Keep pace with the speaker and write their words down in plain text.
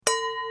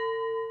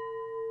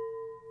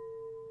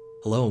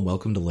Hello and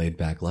welcome to Laid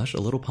Back Lush,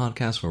 a little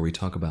podcast where we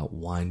talk about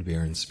wine,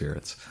 beer, and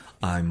spirits.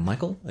 I'm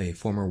Michael, a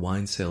former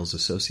wine sales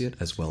associate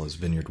as well as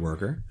vineyard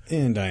worker.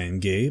 And I am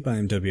Gabe.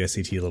 I'm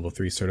WSET Level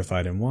 3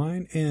 certified in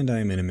wine, and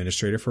I'm an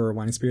administrator for a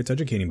wine and spirits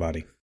educating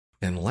body.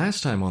 And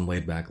last time on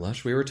Laid Back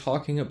Lush, we were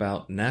talking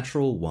about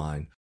natural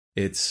wine,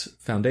 its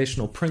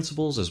foundational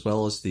principles as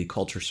well as the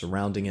culture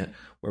surrounding it,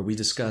 where we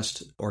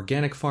discussed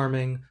organic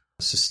farming,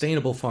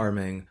 sustainable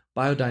farming,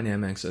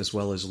 biodynamics, as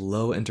well as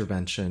low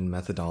intervention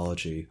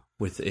methodology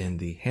within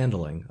the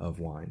handling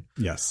of wine.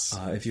 Yes.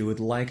 If you would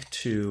like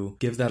to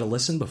give that a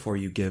listen before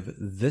you give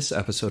this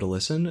episode a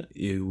listen,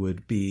 it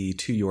would be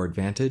to your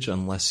advantage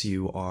unless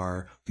you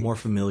are more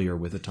familiar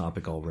with the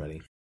topic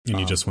already. And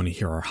you just want to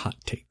hear our hot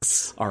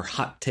takes. Our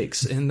hot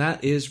takes. And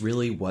that is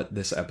really what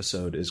this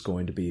episode is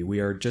going to be. We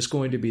are just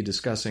going to be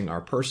discussing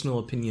our personal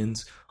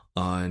opinions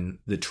on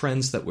the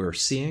trends that we're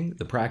seeing,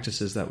 the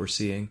practices that we're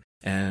seeing,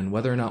 and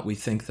whether or not we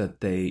think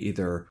that they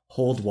either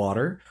hold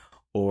water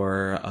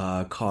or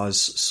cause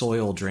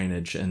soil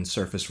drainage and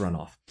surface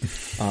runoff.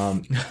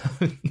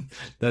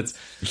 That's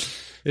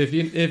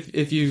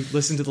if you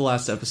listen to the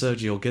last episode,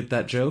 you'll get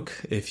that joke.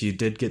 If you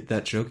did get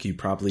that joke, you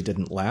probably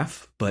didn't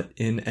laugh. But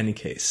in any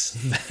case,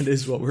 that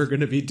is what we're going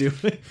to be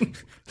doing.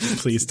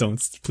 Please don't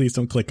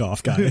click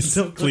off, guys.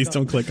 Don't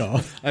click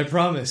off. I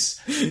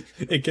promise.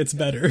 It gets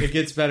better. It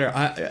gets better.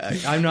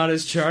 I'm not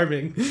as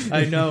charming.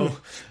 I know.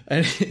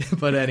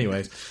 But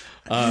anyways.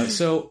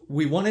 So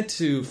we wanted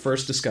to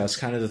first discuss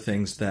kind of the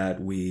things that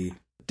we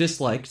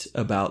disliked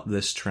about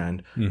this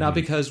trend, not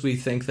because we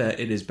think that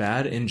it is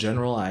bad. In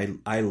general,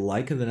 I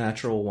like the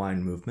natural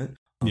wine movement.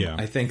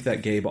 I think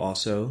that Gabe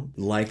also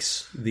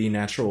likes the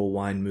natural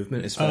wine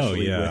movement,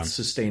 especially with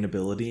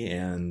sustainability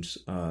and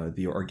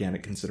the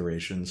organic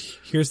considerations.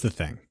 Here's the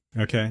thing,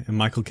 okay? And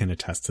Michael can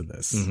attest to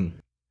this.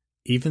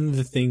 Even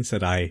the things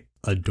that I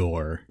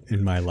adore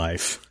in my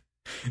life,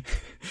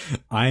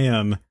 I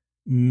am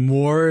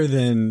more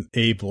than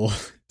able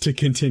to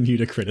continue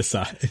to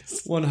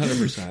criticize.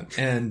 100%.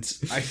 And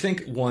I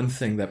think one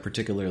thing that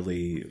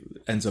particularly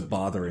ends up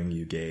bothering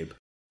you, Gabe,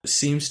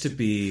 seems to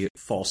be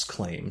false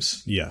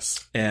claims.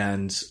 Yes.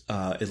 And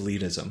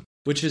elitism,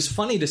 which is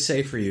funny to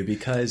say for you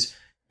because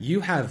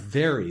you have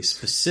very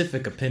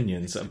specific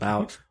opinions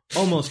about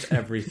almost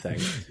everything.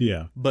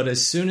 Yeah. But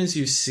as soon as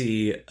you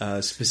see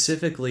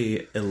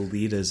specifically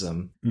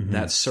elitism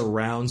that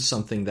surrounds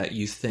something that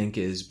you think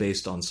is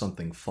based on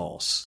something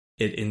false,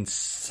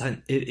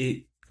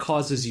 it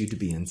causes you to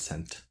be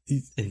incensed.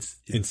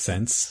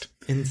 Incensed?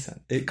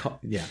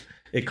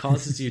 It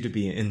causes you to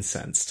be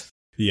incensed.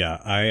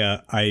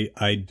 Yeah,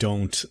 I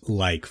don't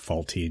like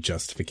faulty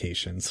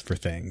justifications for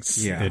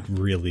things. Yeah. It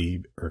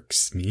really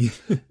irks me.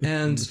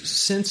 And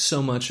since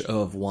so much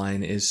of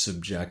wine is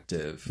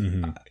subjective,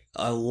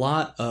 a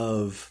lot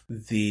of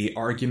the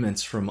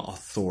arguments from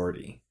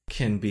authority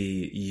can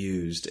be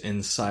used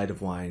inside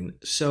of wine.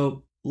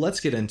 So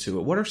let's get into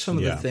it. What are some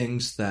of the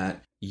things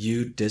that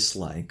you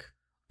dislike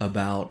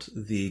about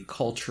the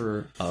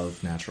culture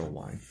of natural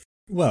wine?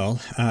 Well,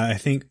 I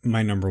think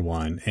my number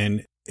one,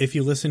 and if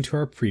you listen to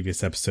our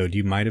previous episode,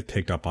 you might have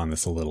picked up on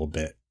this a little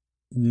bit.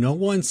 No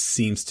one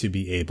seems to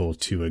be able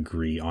to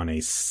agree on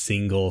a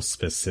single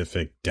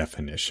specific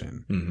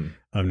definition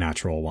of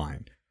natural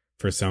wine.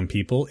 For some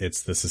people,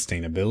 it's the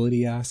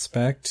sustainability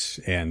aspect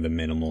and the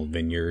minimal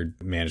vineyard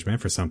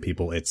management. For some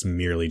people, it's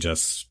merely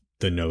just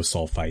the no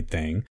sulfite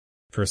thing.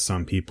 For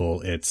some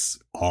people, it's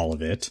all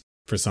of it.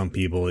 For some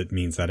people, it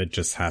means that it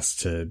just has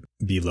to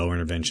be low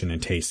intervention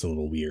and taste a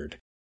little weird.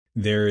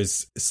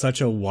 There's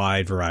such a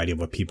wide variety of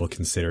what people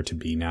consider to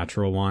be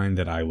natural wine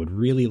that I would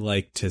really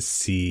like to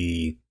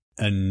see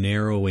a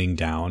narrowing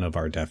down of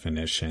our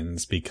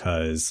definitions,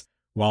 because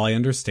while I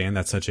understand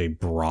that such a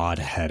broad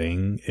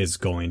heading is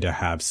going to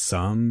have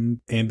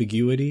some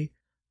ambiguity,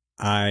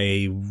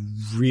 I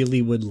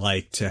really would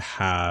like to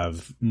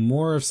have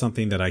more of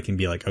something that I can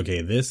be like,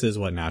 okay, this is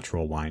what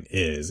natural wine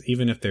is,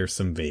 even if there's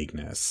some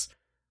vagueness.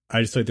 I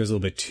just feel like there's a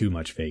little bit too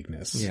much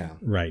vagueness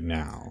right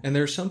now. And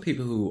there are some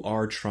people who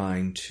are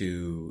trying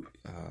to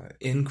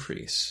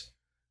increase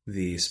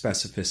the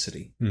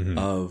specificity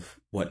of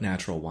what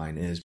natural wine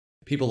is.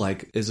 People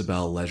like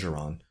Isabelle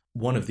Legeron,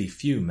 one of the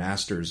few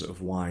masters of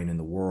wine in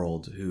the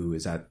world who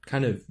is at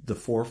kind of the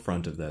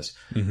forefront of this.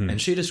 And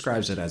she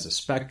describes it as a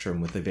spectrum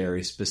with a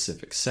very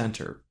specific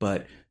center.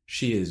 But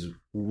she is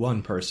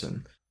one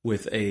person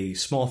with a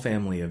small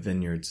family of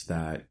vineyards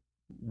that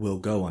will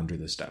go under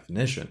this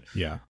definition.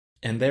 Yeah.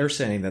 And they're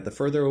saying that the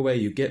further away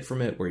you get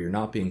from it, where you're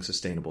not being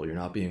sustainable, you're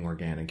not being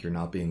organic, you're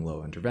not being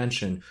low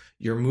intervention,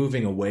 you're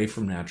moving away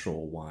from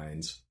natural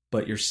wines,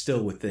 but you're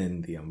still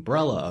within the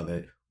umbrella of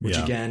it, which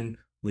again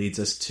leads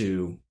us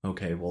to,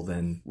 okay, well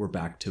then we're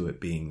back to it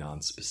being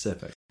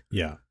non-specific.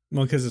 Yeah.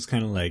 Well, because it's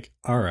kind of like,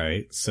 all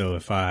right, so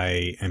if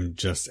I am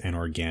just an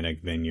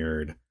organic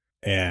vineyard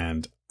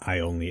and I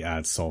only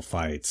add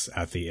sulfites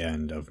at the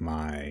end of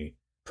my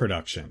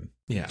production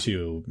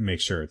to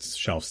make sure it's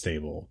shelf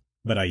stable,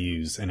 but I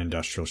use an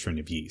industrial strain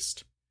of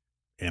yeast,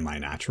 am I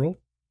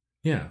natural?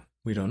 Yeah,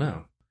 we don't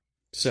know.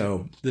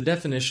 So the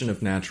definition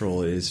of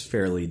natural is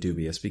fairly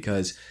dubious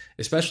because,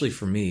 especially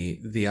for me,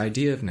 the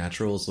idea of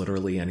natural is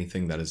literally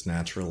anything that is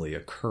naturally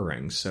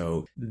occurring.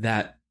 So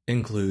that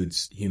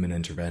includes human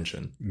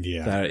intervention.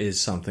 Yeah. That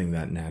is something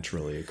that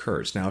naturally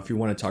occurs. Now, if you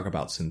want to talk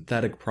about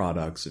synthetic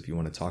products, if you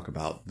want to talk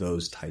about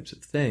those types of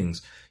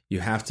things, you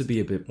have to be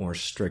a bit more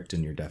strict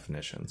in your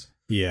definitions.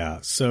 Yeah.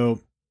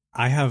 So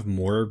I have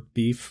more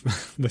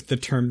beef with the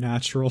term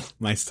natural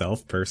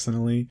myself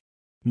personally,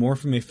 more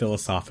from a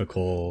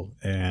philosophical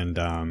and,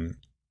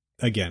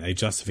 again, a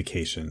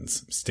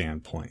justifications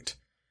standpoint.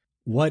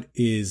 What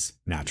is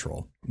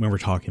natural when we're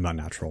talking about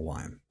natural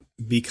wine?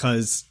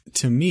 Because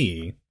to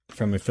me,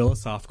 from a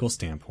philosophical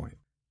standpoint,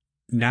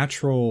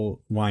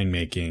 natural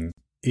winemaking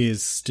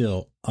is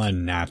still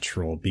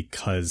unnatural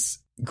because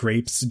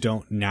grapes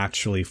don't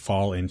naturally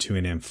fall into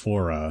an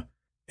amphora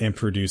and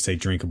produce a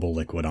drinkable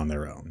liquid on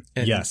their own.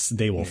 And, yes,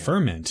 they will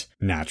ferment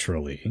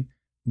naturally,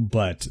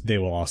 but they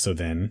will also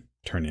then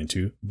turn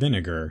into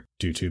vinegar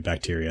due to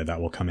bacteria that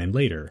will come in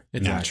later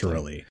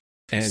naturally.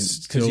 And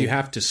because you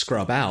have to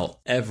scrub out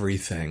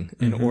everything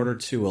in order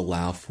to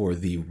allow for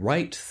the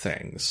right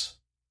things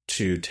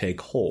to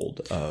take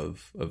hold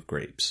of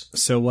grapes.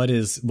 So what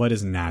is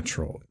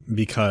natural?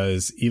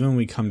 Because even when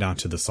we come down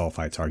to the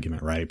sulfites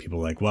argument, right? People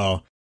are like,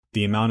 well,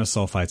 the amount of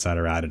sulfites that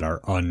are added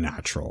are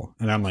unnatural.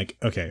 And I'm like,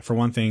 okay, for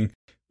one thing,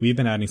 we've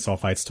been adding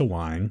sulfites to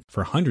wine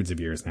for hundreds of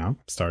years now,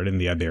 started in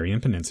the Iberian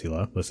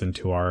Peninsula. Listen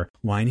to our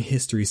wine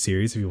history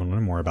series if you want to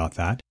learn more about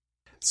that.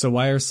 So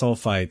why are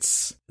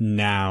sulfites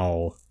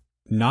now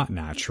not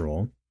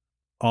natural?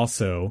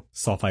 Also,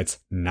 sulfites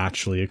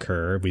naturally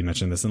occur, we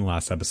mentioned this in the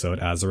last episode,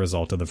 as a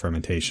result of the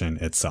fermentation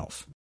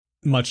itself.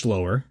 Much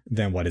lower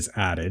than what is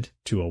added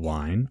to a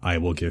wine. I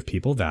will give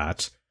people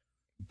that.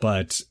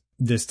 But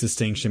this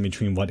distinction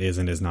between what is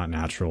and is not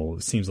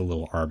natural seems a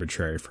little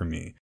arbitrary for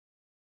me.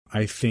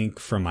 I think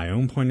from my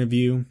own point of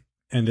view,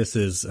 and this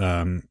is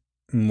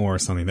more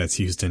something that's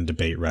used in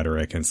debate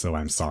rhetoric, and so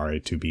I'm sorry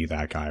to be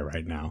that guy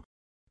right now.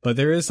 But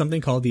there is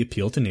something called the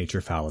appeal to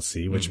nature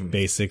fallacy, which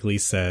basically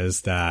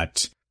says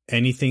that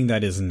anything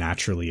that is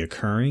naturally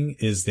occurring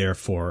is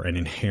therefore an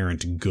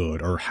inherent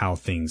good or how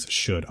things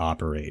should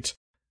operate.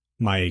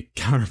 My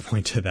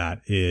counterpoint to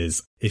that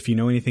is, if you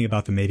know anything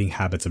about the mating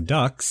habits of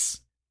ducks,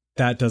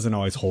 that doesn't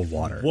always hold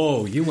water.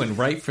 Whoa, you went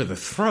right for the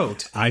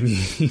throat. I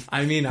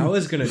mean, I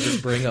was going to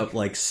just bring up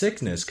like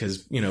sickness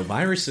because,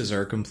 viruses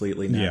are a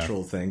completely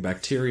natural thing.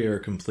 Bacteria are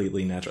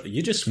completely natural.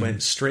 You just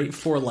went straight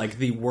for like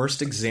the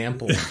worst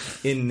example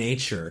in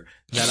nature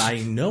that I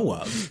know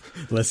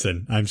of.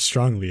 Listen, I'm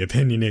strongly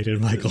opinionated,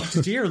 Michael.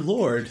 Dear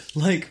Lord,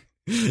 like,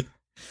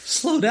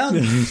 slow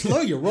down, slow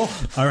your roll.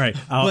 All right.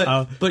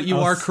 But you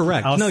are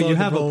correct. No, you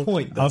have a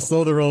point, though. I'll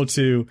slow the roll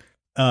to,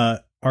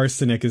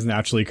 arsenic is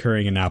naturally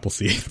occurring in apple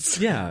seeds.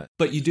 Yeah,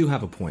 but you do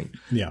have a point.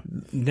 Yeah.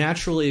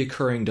 Naturally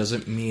occurring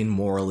doesn't mean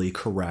morally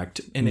correct,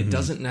 and it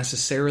doesn't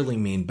necessarily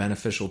mean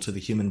beneficial to the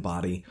human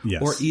body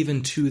or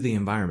even to the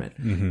environment.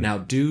 Now,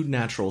 do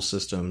natural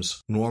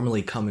systems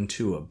normally come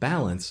into a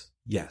balance?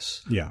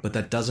 Yes. Yeah. But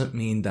that doesn't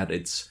mean that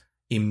it's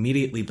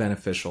immediately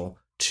beneficial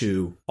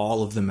to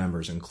all of the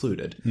members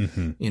included.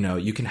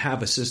 You can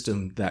have a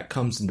system that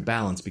comes into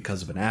balance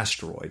because of an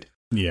asteroid.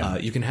 Yeah.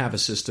 You can have a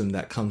system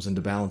that comes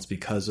into balance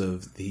because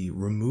of the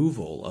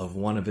removal of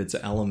one of its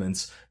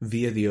elements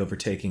via the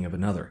overtaking of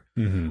another.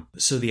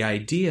 So the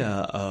idea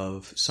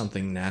of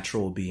something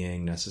natural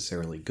being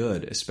necessarily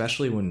good,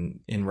 especially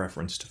when in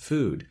reference to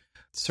food,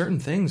 certain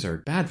things are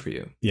bad for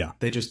you. Yeah.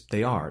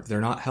 They are. They're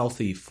not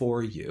healthy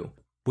for you,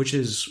 which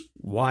is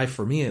why,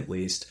 for me at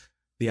least,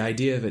 the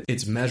idea of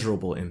its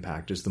measurable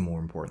impact is the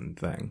more important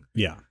thing.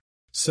 Yeah.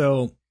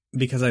 So,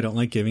 because I don't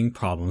like giving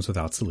problems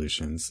without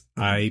solutions,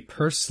 I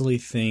personally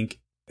think,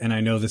 and I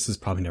know this is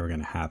probably never going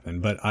to happen,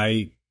 but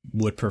I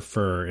would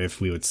prefer if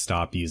we would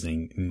stop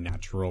using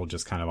natural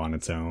just kind of on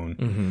its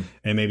own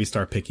and maybe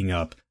start picking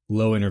up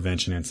low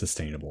intervention and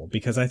sustainable,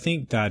 because I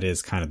think that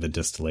is kind of the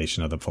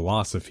distillation of the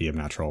philosophy of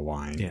natural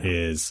wine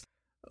is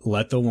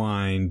let the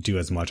wine do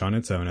as much on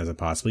its own as it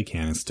possibly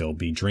can and still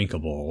be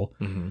drinkable.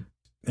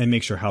 And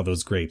make sure how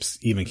those grapes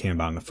even came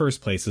about in the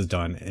first place is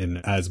done in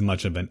as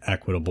much of an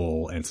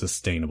equitable and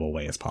sustainable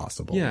way as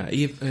possible. Yeah,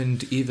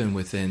 and even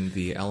within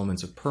the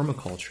elements of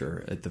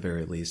permaculture, at the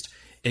very least,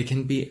 it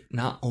can be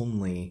not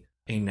only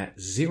a net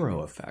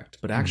zero effect,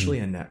 but actually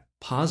a net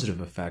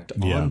positive effect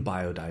on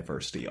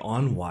biodiversity,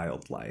 on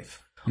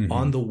wildlife,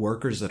 on the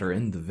workers that are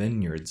in the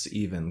vineyards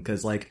even.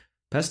 Because, like,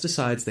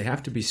 pesticides, they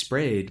have to be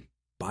sprayed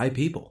by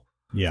people.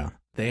 Yeah.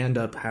 They end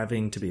up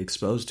having to be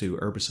exposed to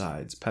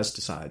herbicides,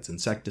 pesticides,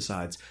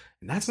 insecticides,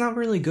 and that's not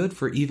really good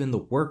for even the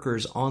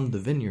workers on the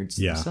vineyards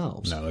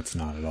themselves. No, it's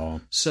not at all.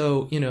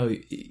 So,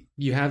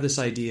 you have this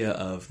idea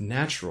of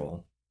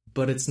natural,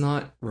 but it's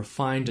not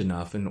refined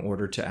enough in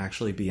order to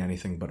actually be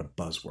anything but a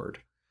buzzword.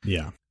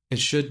 Yeah. It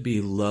should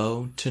be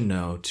low to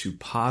no to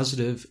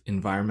positive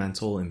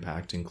environmental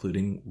impact,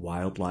 including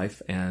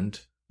wildlife and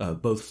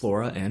both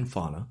flora and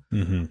fauna.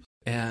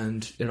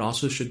 And it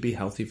also should be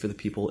healthy for the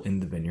people in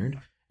the vineyard.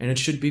 and it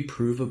should be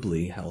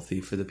provably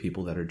healthy for the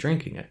people that are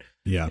drinking it.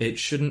 Yeah. It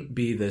shouldn't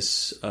be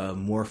this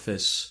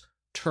amorphous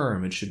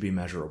term. It should be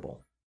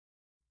measurable.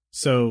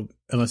 So,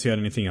 unless you had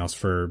anything else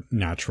for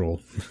natural,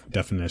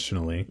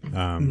 definitionally.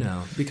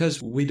 No,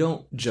 because we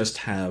don't just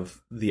have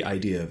the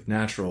idea of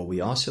natural. We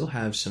also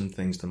have some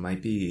things that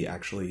might be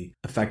actually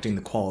affecting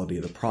the quality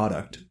of the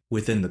product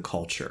within the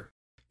culture.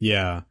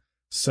 Yeah.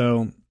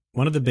 So,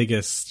 one of the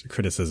biggest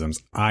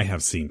criticisms I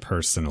have seen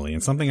personally,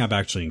 and something I've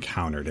actually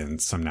encountered in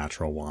some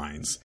natural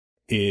wines,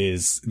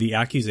 is the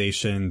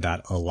accusation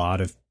that a lot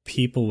of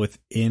people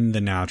within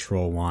the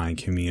natural wine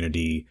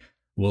community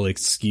will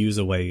excuse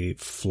away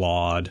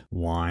flawed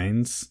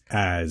wines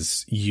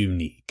as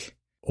unique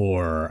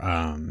or,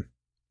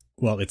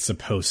 well, it's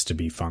supposed to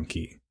be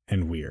funky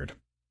and weird.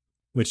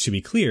 Which, to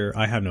be clear,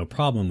 I have no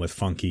problem with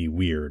funky,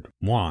 weird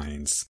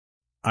wines.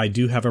 I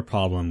do have a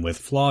problem with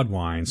flawed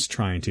wines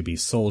trying to be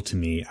sold to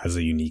me as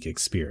a unique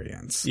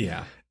experience.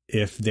 Yeah.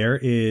 If there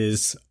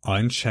is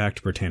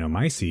unchecked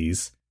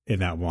Brettanomyces in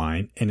that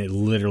wine and it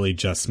literally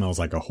just smells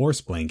like a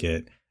horse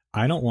blanket,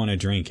 I don't want to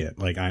drink it.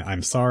 Like,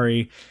 I'm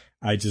sorry.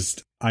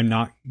 I'm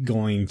not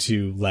going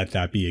to let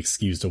that be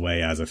excused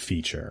away as a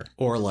feature.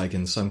 Or like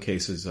in some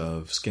cases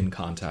of skin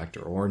contact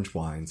or orange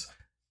wines,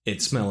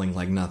 it's smelling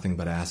like nothing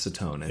but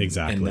acetone. And,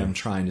 exactly. And them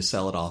trying to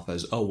sell it off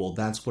as, oh, well,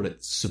 that's what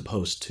it's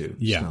supposed to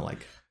smell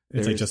like.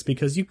 It's like just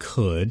because you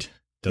could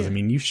doesn't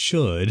mean you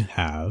should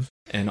have.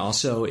 And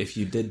also, if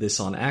you did this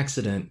on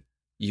accident,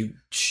 you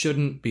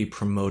shouldn't be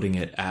promoting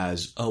it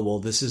as, oh, well,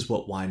 this is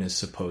what wine is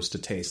supposed to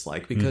taste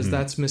like, because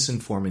that's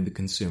misinforming the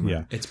consumer.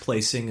 Yeah. It's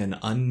placing an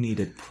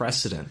unneeded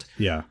precedent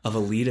of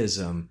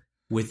elitism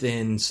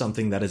within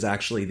something that is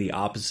actually the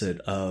opposite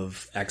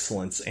of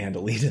excellence and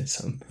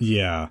elitism.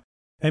 Yeah.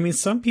 I mean,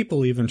 some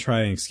people even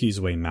try and excuse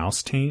away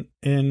mouse taint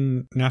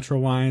in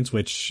natural wines,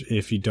 which,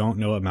 if you don't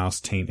know what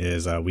mouse taint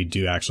is, we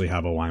do actually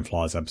have a Wine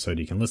Flaws episode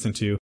you can listen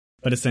to.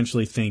 But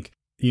essentially think,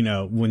 you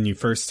know, when you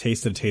first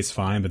taste it, it tastes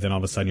fine, but then all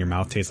of a sudden your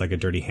mouth tastes like a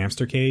dirty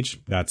hamster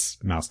cage.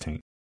 That's mouse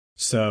taint.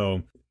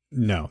 So,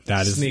 no,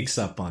 that sneaks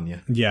up on you.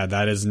 Yeah,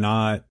 that is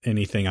not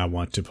anything I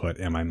want to put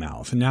in my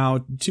mouth.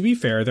 Now, to be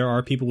fair, there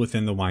are people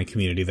within the wine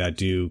community that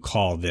do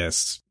call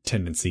this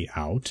tendency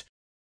out.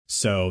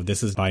 So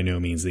this is by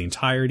no means the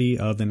entirety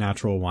of the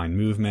natural wine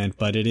movement,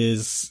 but it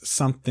is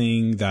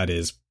something that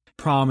is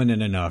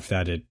prominent enough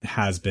that it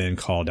has been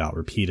called out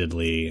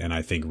repeatedly, and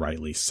I think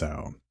rightly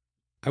so.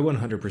 I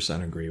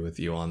 100% agree with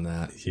you on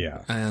that.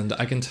 Yeah. And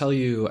I can tell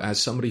you,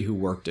 as somebody who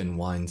worked in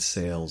wine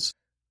sales,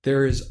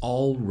 there is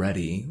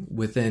already,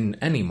 within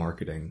any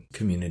marketing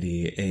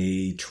community,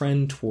 a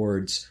trend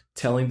towards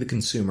telling the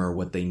consumer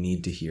what they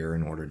need to hear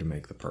in order to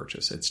make the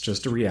purchase. It's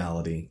just a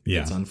reality.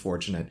 Yeah. It's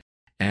unfortunate.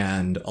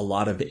 And a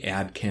lot of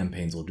ad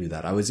campaigns will do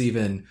that. I was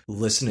even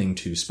listening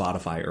to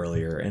Spotify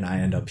earlier, and I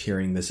end up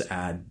hearing this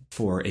ad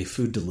for a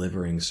food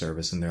delivering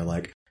service, and they're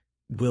like,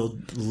 we'll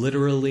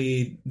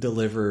literally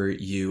deliver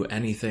you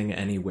anything,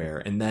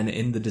 anywhere. And then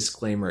in the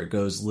disclaimer, it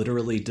goes,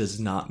 literally does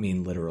not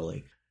mean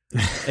literally.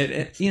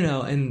 You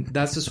know, and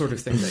that's the sort of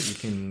thing that you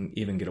can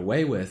even get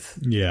away with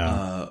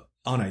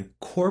on a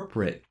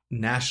corporate,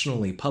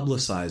 nationally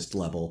publicized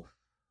level.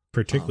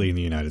 Particularly in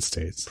the United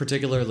States.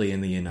 Particularly in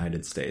the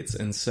United States.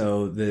 And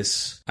so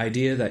this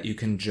idea that you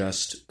can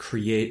just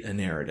create a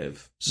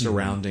narrative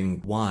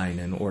surrounding wine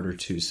in order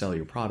to sell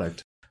your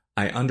product,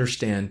 I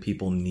understand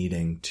people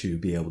needing to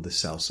be able to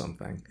sell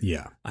something.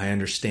 Yeah. I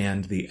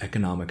understand the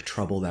economic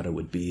trouble that it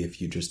would be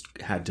if you just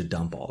had to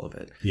dump all of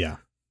it. Yeah.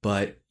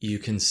 But you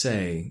can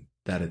say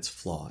that it's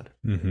flawed.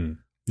 Mm-hmm.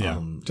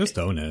 Yeah. Just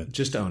own it.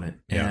 Just own it.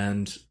 Yeah.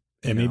 And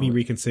maybe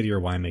reconsider your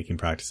winemaking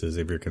practices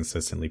if you're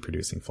consistently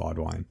producing flawed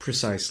wine.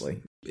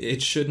 Precisely.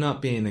 It should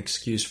not be an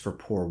excuse for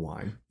poor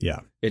wine.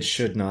 Yeah. It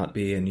should not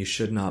be, and you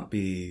should not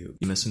be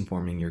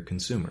misinforming your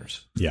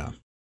consumers. Yeah.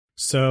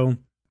 So,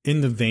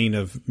 in the vein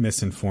of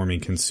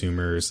misinforming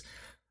consumers,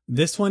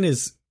 this one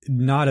is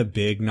not a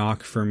big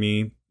knock for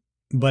me,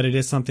 but it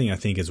is something I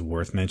think is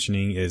worth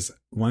mentioning. Is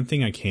one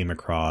thing I came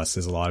across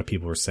is a lot of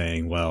people were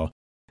saying, well,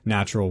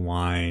 natural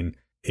wine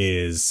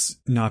is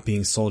not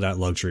being sold at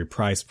luxury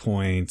price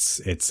points.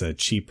 It's a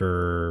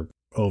cheaper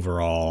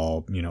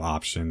overall,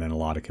 option than a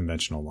lot of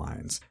conventional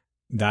wines.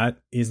 That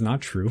is not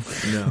true.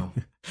 No.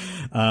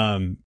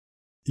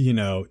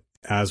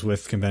 As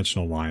with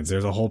conventional wines,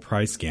 there's a whole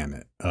price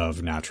gamut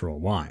of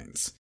natural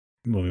wines.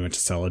 When we went to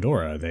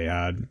Celadora, they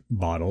had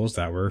bottles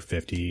that were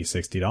 $50,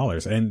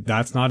 $60. And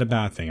that's not a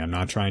bad thing. I'm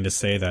not trying to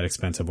say that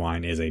expensive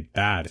wine is a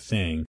bad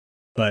thing,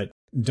 but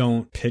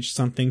don't pitch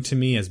something to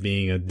me as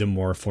being the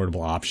more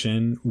affordable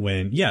option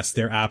when, yes,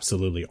 there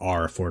absolutely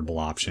are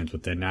affordable options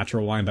within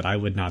natural wine, but I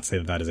would not say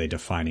that that is a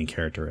defining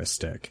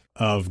characteristic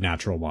of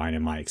natural wine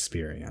in my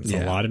experience.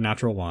 Yeah. A lot of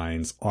natural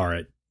wines are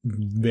at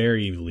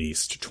very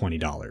least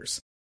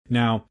 $20.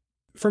 Now,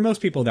 for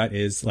most people, that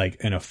is like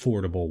an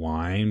affordable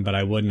wine, but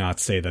I would not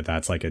say that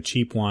that's like a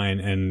cheap wine.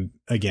 And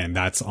again,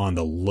 that's on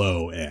the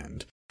low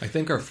end. I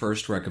think our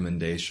first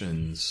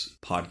recommendations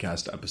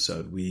podcast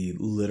episode, we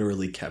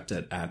literally kept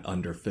it at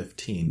under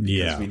 15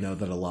 because we know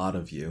that a lot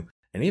of you,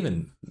 and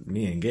even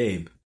me and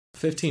Gabe,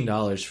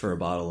 $15 for a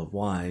bottle of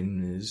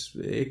wine is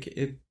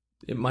it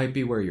might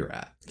be where you're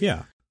at.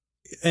 Yeah.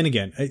 And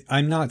again,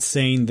 I'm not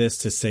saying this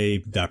to say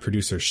that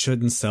producers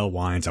shouldn't sell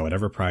wines at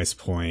whatever price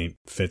point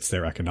fits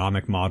their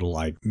economic model.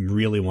 I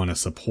really want to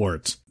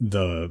support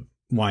the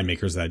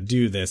winemakers that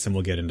do this, and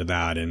we'll get into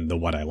that in the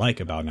What I Like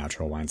About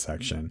Natural Wine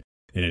section.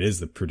 And it is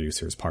the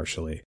producers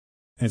partially.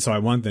 And so I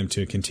want them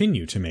to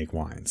continue to make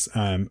wines.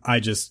 I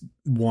just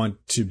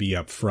want to be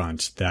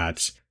upfront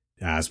that,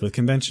 as with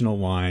conventional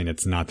wine,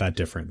 it's not that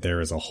different.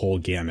 There is a whole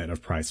gamut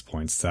of price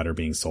points that are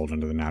being sold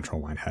under the natural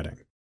wine heading.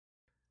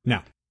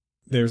 Now,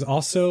 there's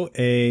also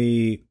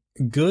a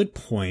good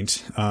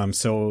point.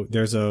 So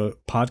there's a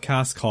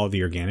podcast called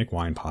the Organic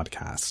Wine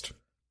Podcast.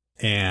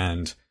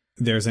 And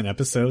there's an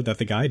episode that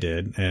the guy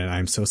did, and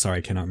I'm so sorry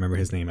I cannot remember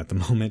his name at the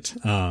moment,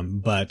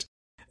 but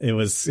it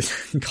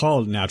was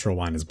called Natural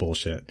Wine is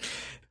Bullshit.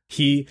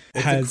 It's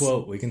a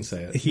quote, we can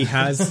say it. he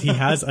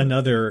has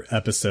another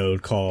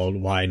episode called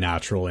Why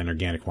Natural and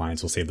Organic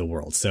Wines Will Save the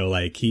World. So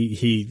like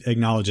he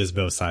acknowledges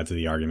both sides of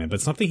the argument,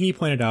 but something he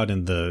pointed out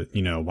in the,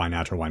 Why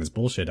Natural Wine is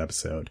Bullshit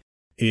episode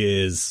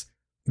is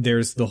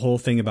there's the whole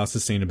thing about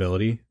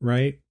sustainability,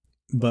 right?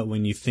 But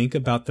when you think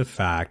about the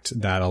fact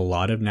that a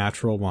lot of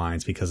natural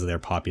wines, because of their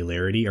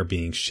popularity, are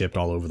being shipped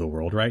all over the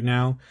world right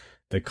now,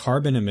 the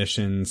carbon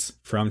emissions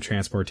from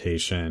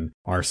transportation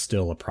are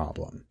still a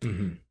problem.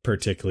 Mm-hmm.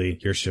 Particularly,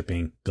 you're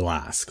shipping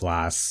glass.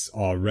 Glass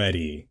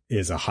already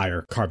is a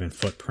higher carbon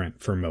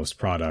footprint for most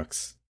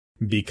products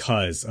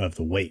because of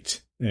the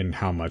weight and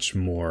how much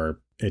more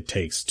it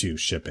takes to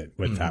ship it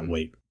with that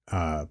weight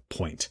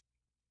point.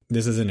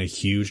 This isn't a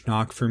huge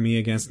knock for me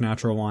against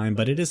natural wine,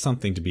 but it is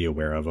something to be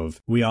aware of.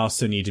 We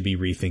also need to be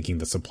rethinking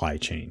the supply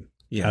chain.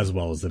 Yeah. As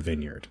well as the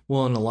vineyard.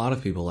 Well, and a lot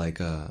of people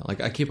like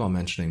I keep on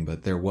mentioning,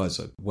 but there was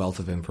a wealth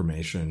of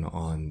information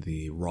on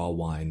the Raw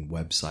Wine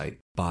website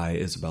by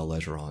Isabelle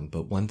Legeron.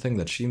 But one thing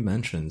that she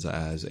mentions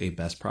as a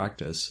best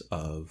practice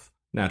of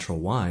natural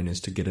wine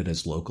is to get it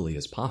as locally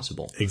as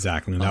possible.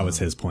 Exactly. And that was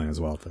his point as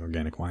well at the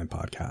Organic Wine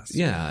Podcast.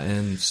 Yeah.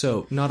 And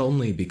so not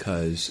only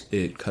because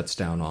it cuts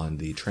down on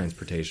the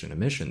transportation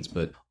emissions,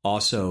 but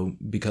also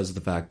because of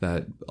the fact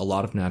that a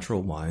lot of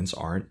natural wines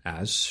aren't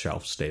as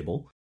shelf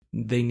stable.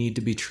 They need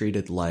to be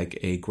treated like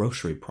a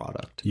grocery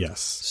product.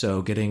 Yes.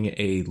 So getting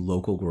a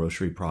local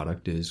grocery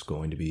product is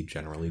going to be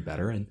generally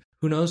better. And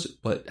who knows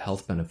what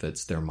health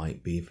benefits there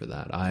might be for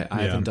that. I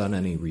haven't done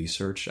any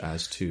research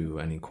as to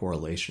any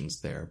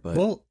correlations there, but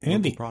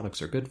local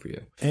products are good for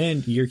you.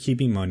 And you're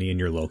keeping money in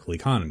your local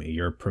economy.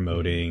 You're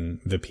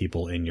promoting the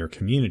people in your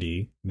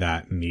community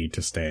that need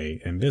to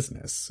stay in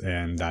business.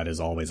 And that is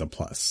always a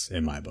plus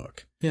in my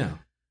book. Yeah.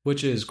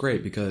 Which is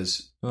great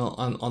because, well,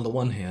 on the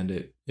one hand,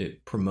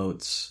 it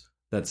promotes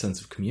that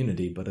sense of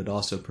community, but it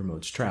also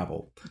promotes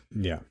travel.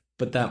 Yeah.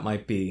 But that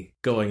might be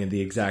going in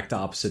the exact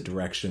opposite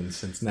direction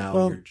since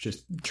now you're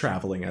just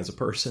traveling as a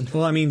person.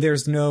 Well, I mean,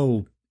 there's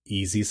no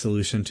easy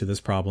solution to this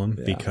problem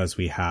because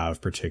we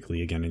have,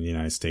 particularly again in the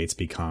United States,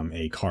 become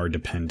a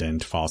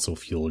car-dependent, fossil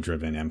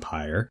fuel-driven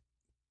empire.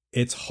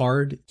 It's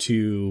hard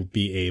to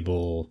be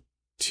able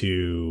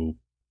to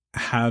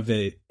have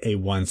a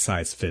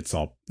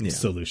one-size-fits-all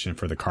solution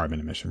for the carbon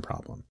emission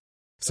problem.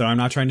 So I'm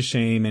not trying to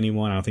shame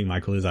anyone. I don't think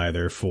Michael is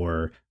either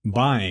for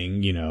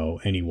buying,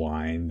 any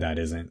wine that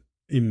isn't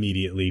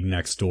immediately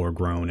next door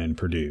grown and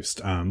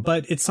produced.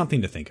 But it's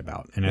something to think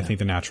about. And I think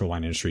the natural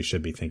wine industry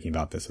should be thinking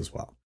about this as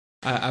well.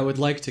 I would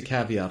like to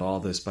caveat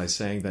all this by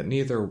saying that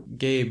neither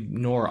Gabe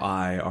nor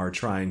I are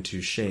trying to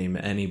shame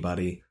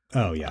anybody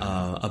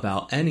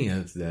about any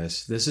of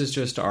this. This is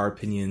just our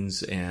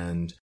opinions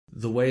and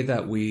the way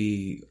that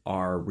we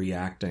are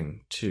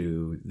reacting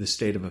to the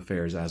state of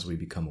affairs as we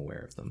become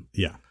aware of them.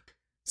 Yeah.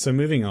 So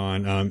moving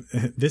on,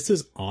 this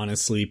is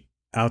honestly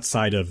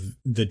outside of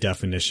the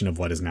definition of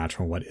what is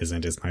natural and what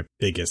isn't is my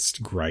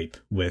biggest gripe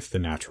with the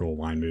natural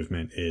wine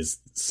movement is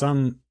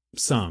some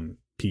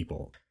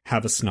people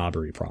have a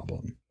snobbery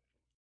problem.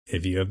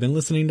 If you have been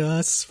listening to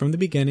us from the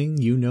beginning,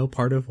 you know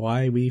part of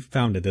why we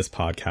founded this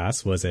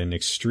podcast was an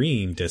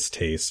extreme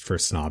distaste for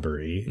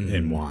snobbery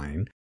in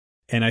wine.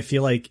 And I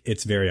feel like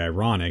it's very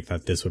ironic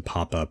that this would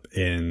pop up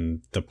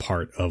in the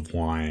part of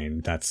wine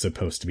that's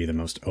supposed to be the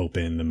most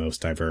open, the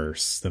most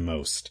diverse, the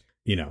most,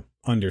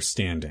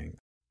 understanding.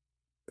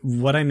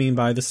 What I mean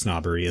by the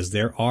snobbery is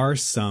there are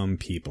some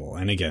people,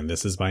 and again,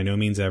 this is by no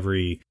means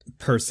every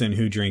person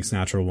who drinks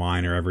natural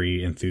wine or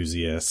every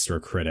enthusiast or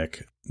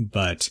critic,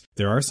 but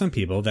there are some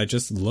people that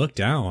just look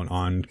down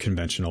on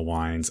conventional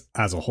wines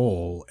as a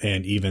whole,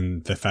 and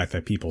even the fact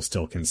that people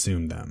still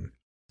consume them.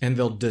 And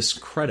they'll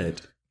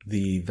discredit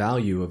the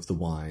value of the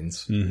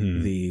wines,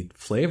 the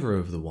flavor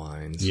of the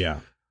wines,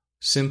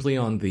 simply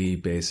on the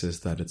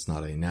basis that it's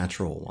not a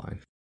natural wine.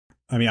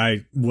 I mean,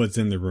 I was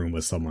in the room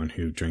with someone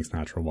who drinks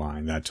natural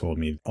wine that told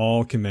me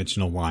all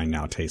conventional wine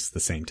now tastes the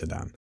same to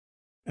them.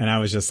 And I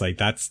was just like,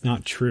 that's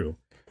not true.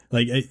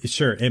 Like,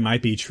 sure, it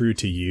might be true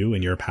to you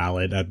and your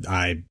palate.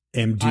 I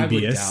am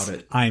dubious. I would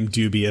doubt it. I'm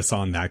dubious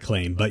on that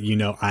claim, but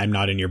I'm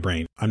not in your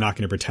brain. I'm not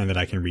going to pretend that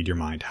I can read your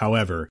mind.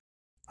 However,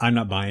 I'm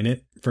not buying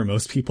it for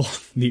most people.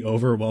 The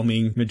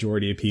overwhelming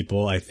majority of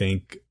people, I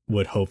think,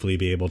 would hopefully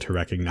be able to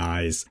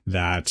recognize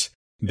that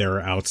there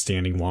are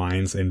outstanding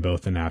wines in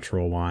both the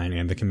natural wine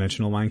and the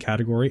conventional wine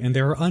category, and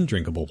there are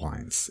undrinkable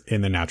wines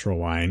in the natural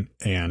wine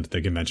and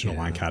the conventional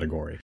wine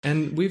category.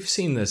 And we've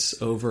seen this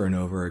over and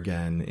over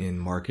again in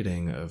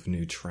marketing of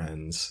new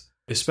trends,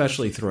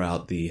 especially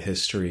throughout the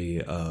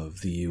history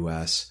of the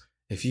US.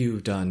 If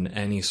you've done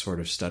any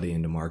sort of study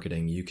into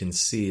marketing, you can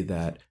see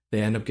that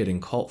they end up getting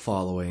cult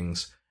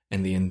followings,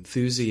 and the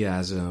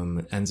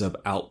enthusiasm ends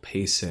up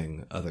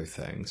outpacing other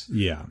things.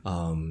 Yeah.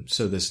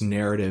 So this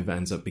narrative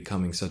ends up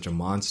becoming such a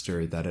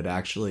monster that it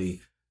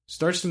actually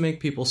starts to make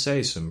people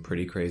say some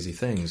pretty crazy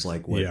things,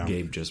 like what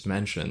Gabe just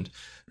mentioned.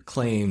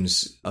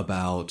 Claims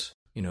about,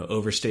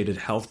 overstated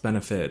health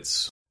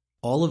benefits.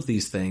 All of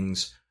these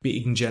things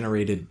being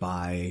generated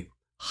by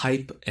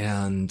hype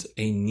and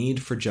a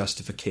need for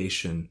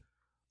justification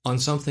on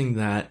something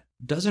that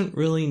doesn't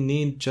really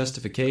need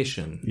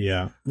justification.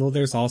 Yeah. Well,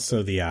 there's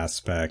also the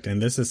aspect,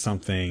 and this is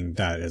something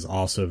that is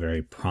also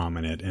very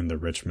prominent in the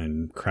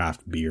Richmond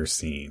craft beer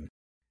scene,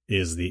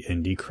 is the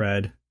indie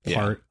cred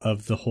part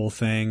of the whole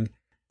thing.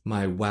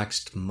 My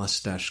waxed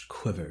mustache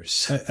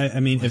quivers.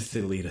 I mean, if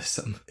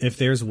elitism. If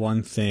there's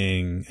one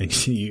thing,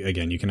 and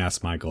you can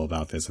ask Michael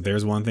about this. If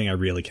there's one thing I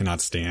really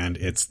cannot stand,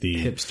 it's the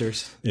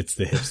hipsters. It's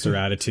the hipster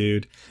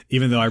attitude.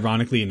 Even though,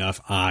 ironically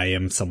enough, I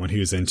am someone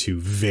who's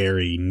into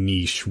very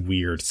niche,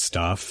 weird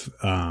stuff.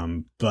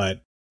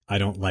 But I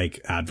don't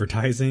like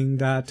advertising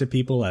that to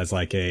people as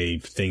like a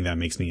thing that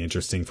makes me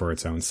interesting for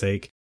its own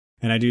sake.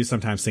 And I do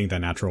sometimes think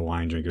that natural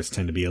wine drinkers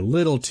tend to be a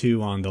little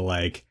too on the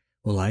like,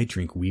 well, I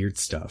drink weird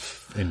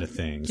stuff into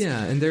things.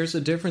 Yeah, and there's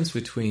a difference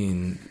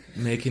between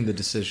making the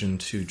decision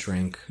to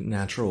drink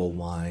natural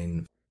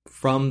wine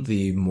from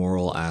the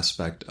moral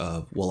aspect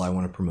of, well, I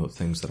want to promote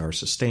things that are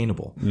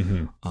sustainable,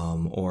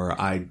 or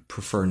I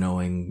prefer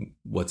knowing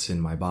what's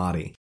in my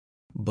body.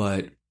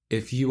 But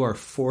if you are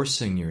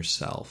forcing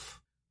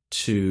yourself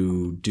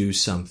to do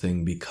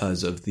something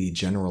because of the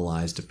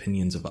generalized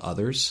opinions of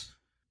others,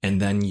 and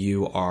then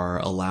you are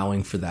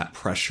allowing for that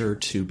pressure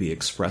to be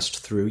expressed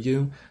through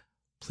you,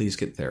 please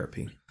get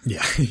therapy.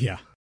 Yeah.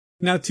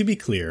 Now, to be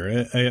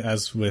clear,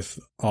 as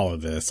with all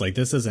of this, like,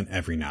 this isn't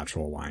every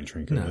natural wine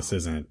drinker. No. This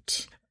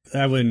isn't,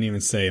 I wouldn't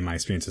even say in my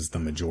experience is the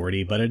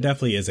majority, but it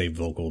definitely is a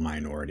vocal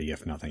minority,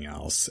 if nothing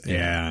else.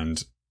 Yeah.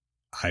 And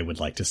I would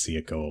like to see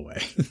it go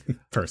away,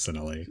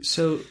 personally.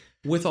 So,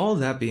 with all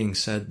that being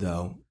said,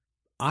 though,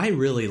 I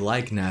really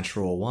like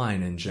natural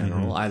wine in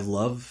general. I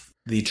love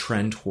the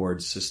trend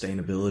towards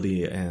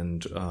sustainability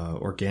and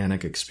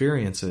organic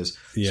experiences.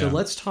 Yeah. So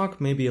let's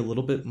talk maybe a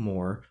little bit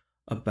more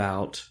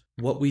about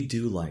what we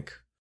do like.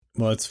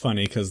 Well, it's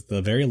funny because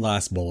the very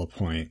last bullet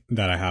point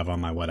that I have on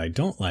my what I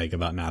don't like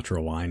about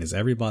natural wine is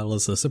every bottle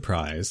is a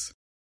surprise.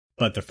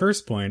 But the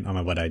first point on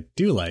my what I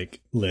do like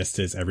list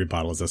is every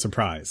bottle is a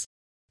surprise.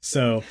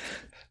 So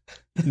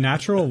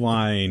natural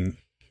wine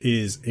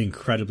is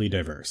incredibly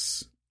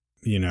diverse.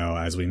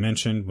 As we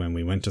mentioned, when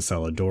we went to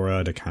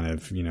Celadora to kind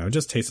of,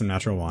 just taste some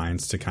natural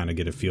wines to kind of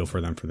get a feel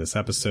for them for this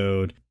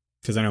episode,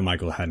 because I know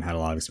Michael hadn't had a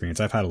lot of experience.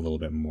 I've had a little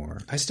bit more.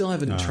 I still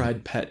haven't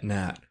tried Pet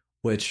Nat,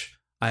 which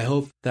I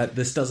hope that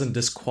this doesn't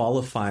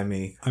disqualify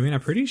me. I mean,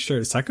 I'm pretty sure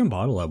the second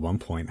bottle at one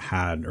point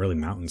had Early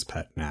Mountain's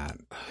Pet Nat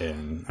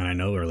in, and I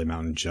know Early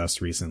Mountain just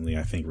recently,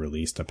 I think,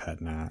 released a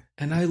Pet Nat.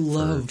 And I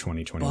love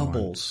 2021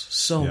 bubbles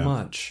so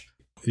much.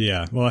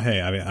 Yeah, well,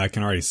 hey, I mean, I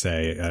can already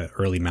say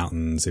Early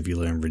Mountains, if you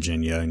live in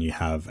Virginia and you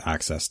have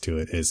access to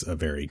it, is a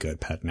very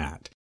good Pet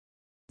Nat.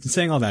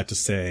 Saying all that to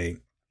say,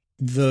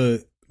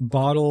 the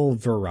bottle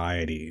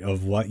variety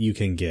of what you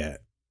can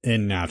get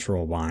in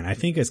natural wine, I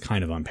think is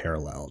kind of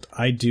unparalleled.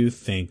 I do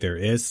think there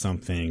is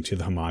something to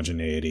the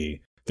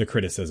homogeneity, the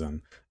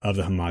criticism of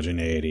the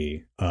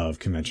homogeneity of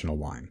conventional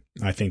wine.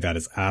 I think that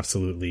is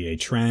absolutely a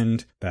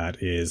trend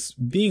that is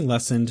being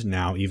lessened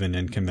now, even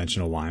in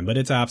conventional wine, but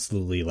it's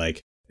absolutely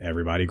like,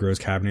 everybody grows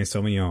Cabernet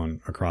Sauvignon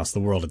across the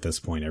world at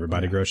this point.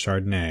 Everybody grows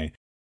Chardonnay.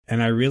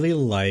 And I really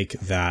like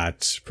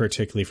that,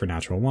 particularly for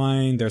natural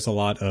wine, there's a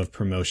lot of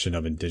promotion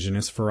of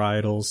indigenous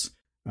varietals,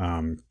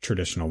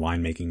 traditional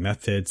winemaking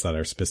methods that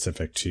are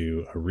specific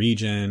to a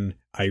region.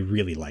 I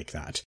really like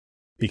that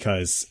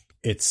because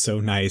it's so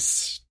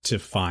nice to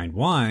find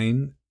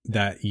wine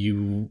that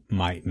you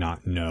might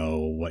not know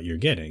what you're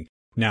getting.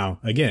 Now,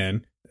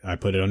 again, I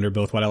put it under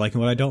both what I like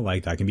and what I don't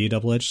like. That can be a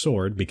double-edged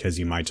sword because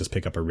you might just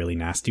pick up a really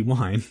nasty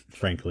wine,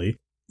 frankly.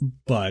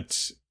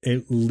 But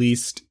at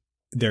least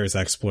there's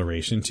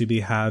exploration to be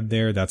had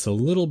there that's a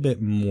little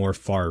bit more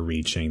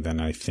far-reaching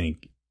than I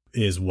think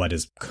is what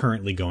is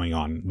currently going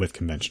on with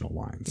conventional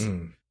wines.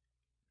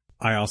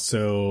 I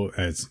also,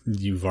 as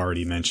you've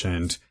already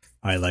mentioned,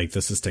 I like the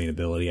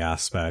sustainability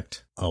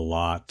aspect a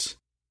lot.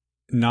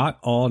 Not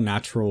all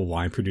natural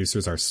wine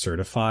producers are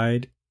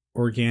certified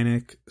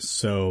organic,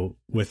 so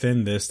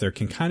within this there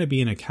can kind of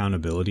be an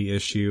accountability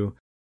issue,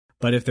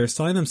 but if they're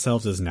selling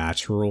themselves as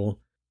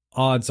natural,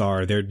 odds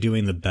are they're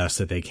doing the best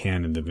that they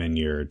can in the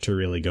vineyard to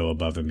really go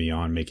above and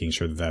beyond making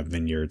sure that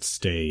vineyard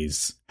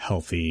stays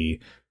healthy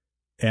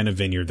and a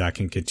vineyard that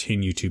can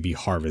continue to be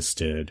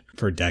harvested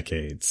for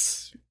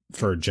decades,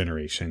 for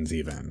generations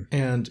even.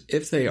 And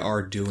if they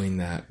are doing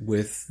that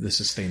with the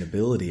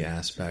sustainability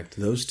aspect,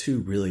 those two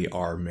really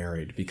are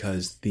married,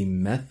 because the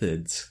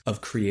methods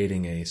of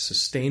creating a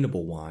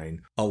sustainable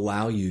wine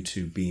allow you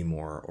to be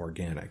more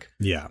organic.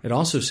 Yeah. It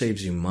also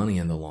saves you money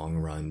in the long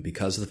run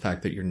because of the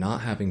fact that you're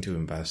not having to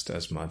invest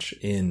as much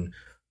in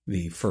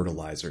the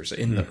fertilizers,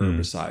 in the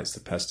herbicides, the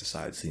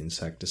pesticides, the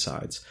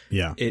insecticides.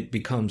 Yeah. It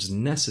becomes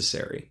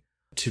necessary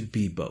to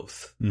be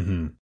both.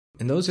 Mm-hmm.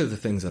 And those are the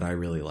things that I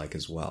really like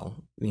as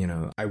well. You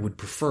know, I would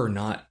prefer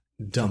not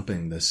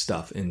dumping this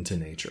stuff into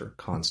nature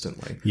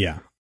constantly. Yeah.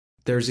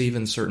 There's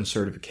even certain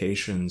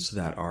certifications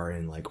that are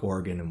in like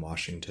Oregon and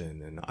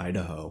Washington and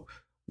Idaho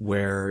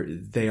where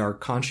they are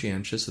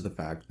conscientious of the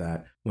fact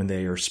that when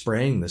they are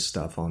spraying this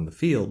stuff on the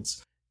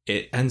fields,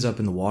 it ends up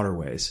in the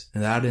waterways.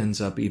 And that ends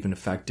up even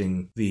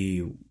affecting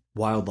the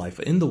wildlife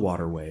in the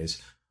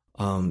waterways.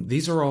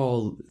 These are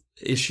all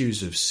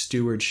issues of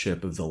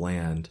stewardship of the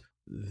land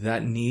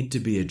that need to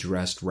be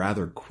addressed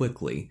rather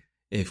quickly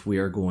if we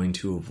are going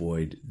to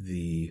avoid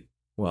the,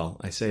 well,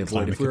 I say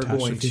avoid, if we're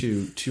going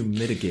to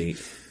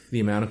mitigate the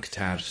amount of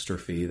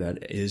catastrophe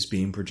that is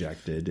being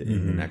projected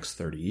in the next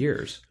 30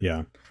 years.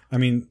 Yeah. I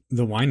mean,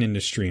 the wine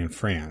industry in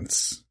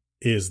France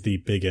is the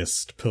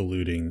biggest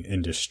polluting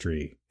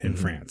industry in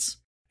France.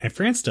 And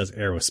France does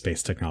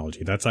aerospace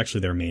technology. That's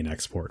actually their main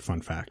export,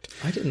 fun fact.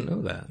 I didn't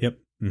know that. Yep.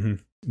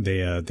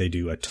 They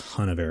do a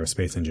ton of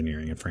aerospace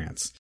engineering in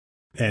France.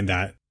 And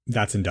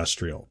that's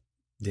industrial.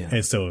 Yeah.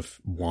 And so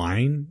if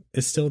wine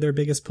is still their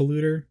biggest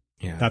polluter,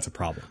 that's a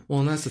problem.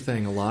 Well, and that's the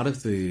thing. A lot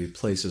of the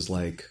places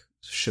like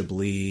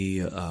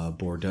Chablis,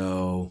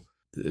 Bordeaux,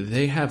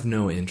 they have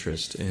no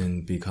interest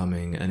in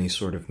becoming any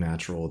sort of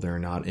natural. They're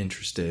not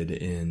interested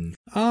in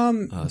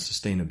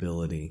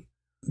sustainability.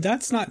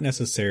 That's not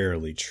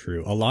necessarily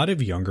true. A lot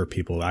of younger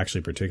people, actually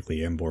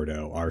particularly in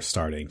Bordeaux, are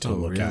starting to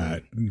look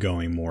at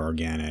going more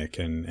organic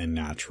and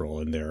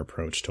natural in their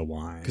approach to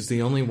wine. Because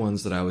the only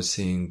ones that I was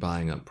seeing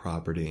buying up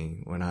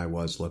property when I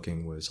was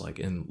looking was like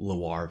in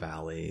Loire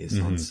Valley,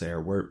 Sancerre,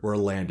 where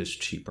land is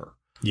cheaper.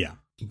 Yeah.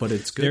 But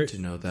it's good to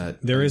know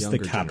that there is the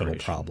capital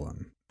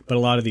problem. But a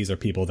lot of these are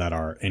people that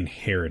are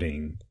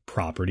inheriting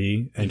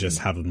property and just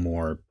have a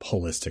more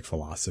holistic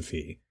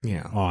philosophy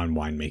on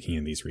winemaking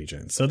in these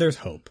regions. So there's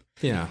hope.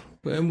 Yeah,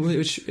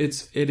 which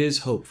it is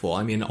hopeful.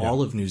 I mean,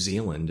 all of New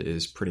Zealand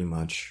is pretty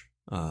much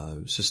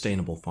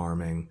sustainable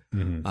farming.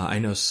 I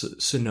know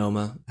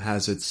Sonoma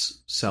has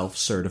its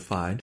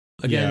self-certified.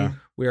 Again,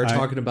 we are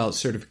talking about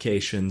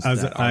certifications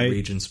that are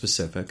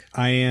region-specific.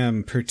 I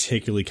am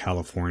particularly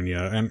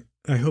California, and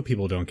I hope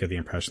people don't get the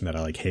impression that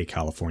I hate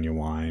California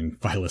wine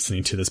by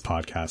listening to this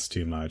podcast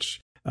too much.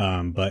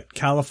 But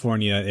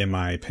California, in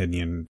my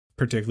opinion,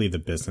 particularly the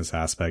business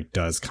aspect,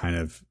 does kind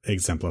of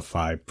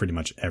exemplify pretty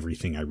much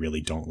everything I really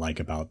don't like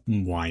about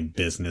wine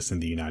business in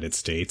the United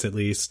States, at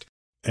least.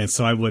 And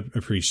so I would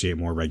appreciate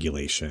more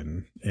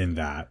regulation in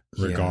that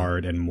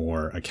regard and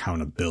more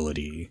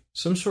accountability.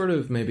 Some sort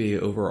of maybe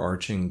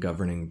overarching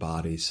governing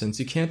body, since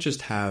you can't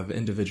just have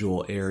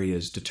individual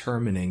areas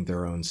determining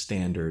their own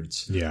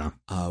standards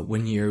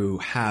when you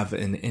have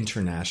an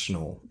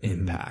international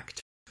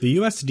impact. The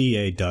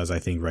USDA does, I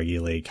think,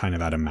 regulate kind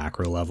of at a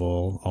macro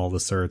level all the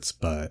certs,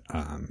 but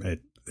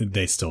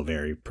they still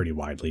vary pretty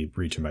widely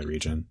region by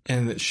region.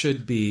 And it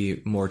should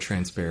be more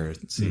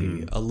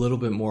transparency, a little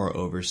bit more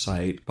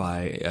oversight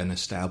by an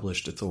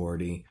established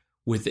authority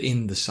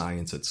within the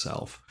science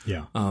itself.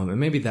 Yeah. And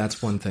maybe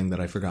that's one thing that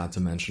I forgot to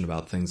mention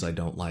about things I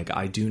don't like.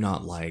 I do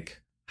not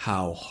like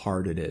how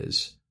hard it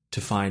is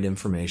to find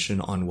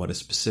information on what a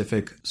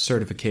specific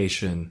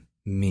certification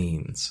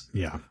means.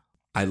 Yeah.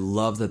 I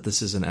love that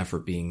this is an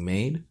effort being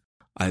made.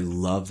 I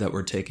love that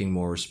we're taking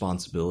more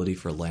responsibility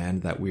for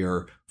land, that we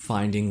are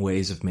finding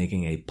ways of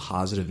making a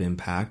positive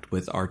impact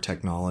with our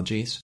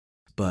technologies.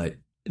 But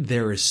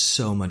there is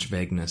so much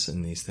vagueness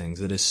in these things.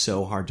 It is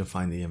so hard to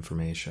find the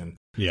information.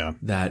 Yeah.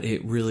 That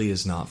it really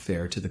is not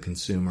fair to the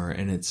consumer,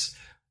 and it's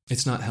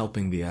not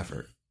helping the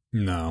effort.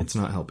 No. It's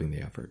not helping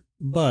the effort.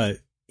 But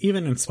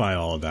even in spite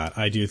of all of that,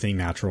 I do think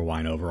natural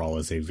wine overall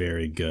is a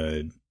very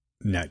good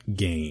net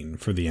gain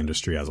for the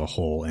industry as a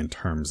whole in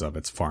terms of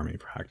its farming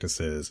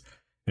practices,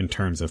 in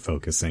terms of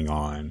focusing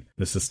on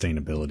the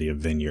sustainability of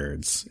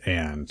vineyards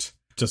and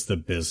just the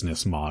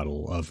business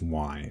model of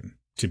wine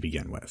to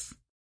begin with.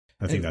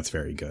 I think that's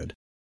very good.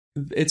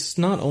 It's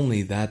not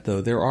only that,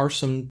 though. There are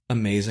some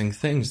amazing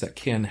things that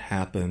can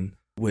happen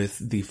with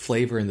the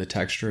flavor and the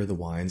texture of the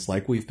wines,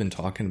 like we've been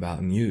talking about,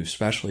 and you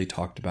especially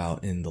talked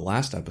about in the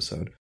last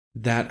episode,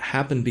 that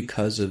happen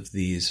because of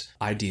these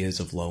ideas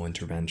of low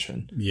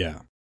intervention. Yeah.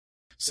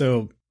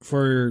 So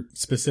for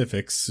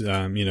specifics,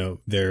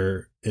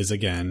 there is,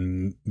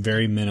 again,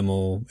 very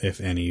minimal, if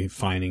any,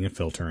 fining and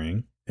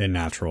filtering in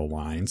natural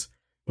wines,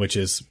 which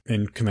is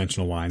in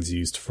conventional wines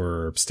used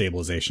for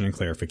stabilization and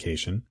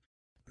clarification.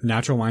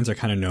 Natural wines are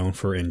kind of known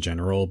for, in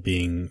general,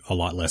 being a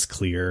lot less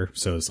clear.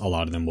 So a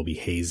lot of them will be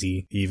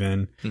hazy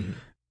even.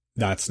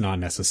 that's not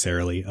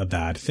necessarily a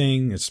bad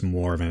thing. It's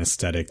more of an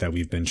aesthetic that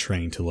we've been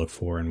trained to look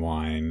for in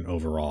wine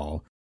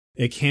overall.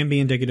 It can be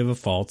indicative of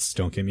faults,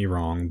 don't get me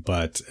wrong,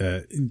 but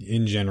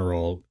in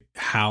general,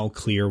 how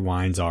clear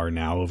wines are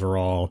now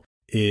overall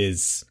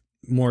is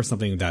more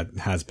something that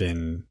has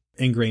been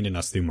ingrained in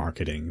us through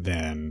marketing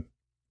than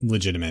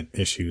legitimate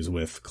issues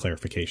with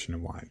clarification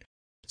of wine.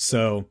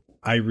 So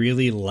I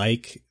really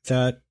like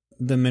that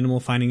the minimal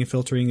fining and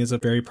filtering is a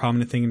very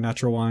prominent thing in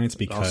natural wines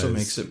because it also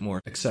makes it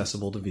more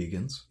accessible to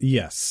vegans.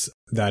 Yes,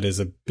 that is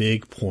a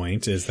big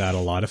point, is that a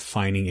lot of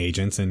fining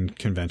agents in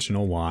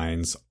conventional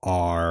wines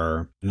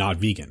are not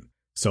vegan.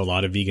 So a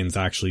lot of vegans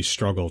actually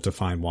struggle to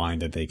find wine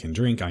that they can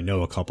drink. I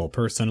know a couple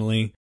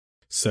personally.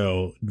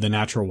 So the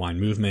natural wine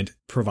movement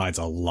provides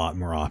a lot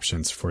more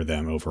options for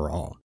them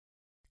overall.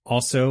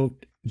 Also,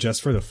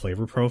 just for the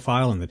flavor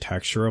profile and the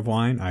texture of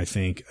wine, I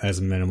think as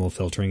minimal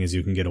filtering as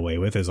you can get away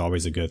with is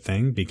always a good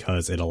thing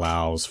because it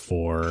allows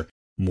for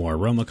more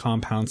aroma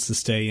compounds to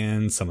stay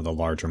in, some of the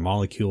larger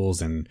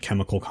molecules and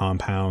chemical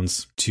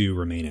compounds to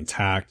remain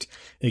intact.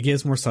 It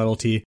gives more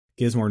subtlety,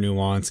 gives more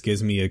nuance,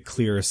 gives me a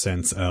clearer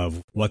sense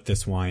of what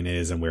this wine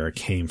is and where it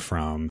came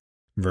from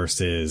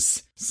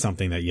versus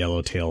something that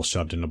Yellowtail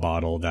shoved in a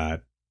bottle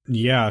that,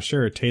 yeah,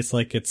 sure, it tastes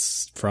like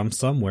it's from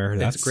somewhere.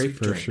 That's grape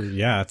for drink. Sure.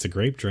 Yeah, it's a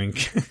grape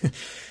drink.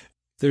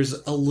 There's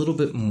a little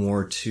bit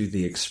more to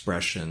the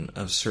expression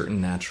of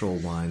certain natural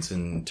wines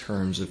in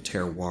terms of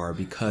terroir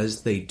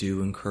because they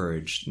do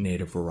encourage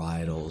native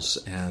varietals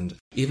and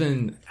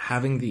even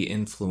having the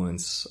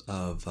influence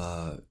of,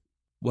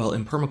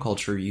 in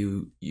permaculture,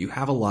 you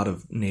have a lot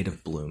of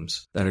native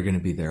blooms that are going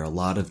to be there, a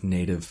lot of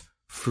native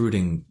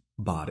fruiting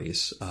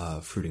bodies,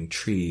 fruiting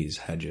trees,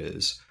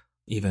 hedges,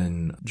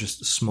 even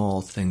just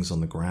small things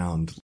on the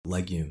ground,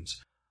 legumes.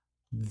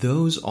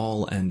 Those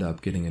all end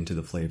up getting into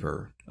the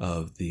flavor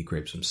of the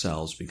grapes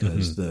themselves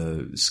because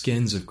the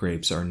skins of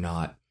grapes they're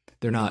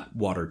not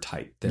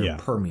watertight, they're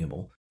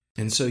permeable.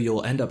 And so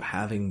you'll end up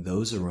having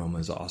those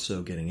aromas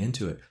also getting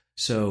into it.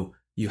 So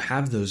you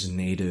have those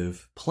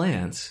native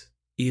plants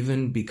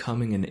even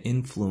becoming an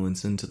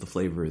influence into the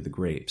flavor of the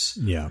grapes,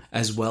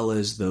 as well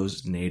as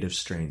those native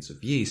strains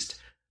of yeast.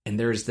 And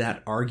there's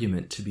that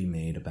argument to be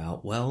made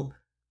about, well,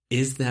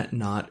 is that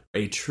not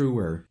a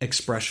truer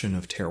expression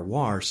of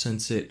terroir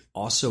since it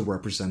also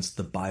represents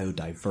the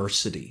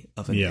biodiversity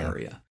of an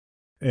area?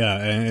 Yeah,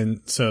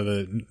 and so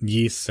the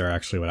yeasts are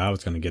actually what I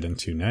was going to get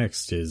into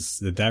next, is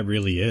that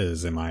really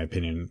is, in my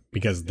opinion,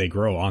 because they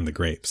grow on the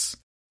grapes.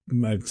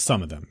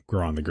 Some of them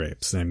grow on the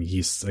grapes, and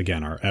yeasts,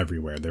 again, are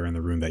everywhere. They're in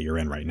the room that you're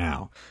in right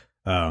now.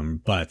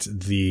 But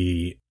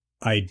the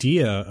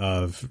idea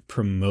of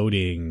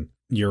promoting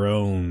your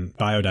own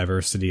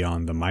biodiversity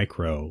on the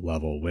micro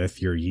level with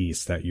your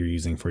yeast that you're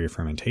using for your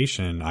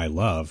fermentation, I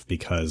love,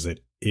 because it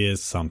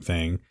is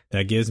something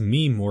that gives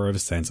me more of a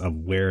sense of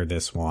where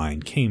this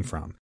wine came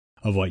from,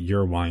 of what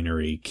your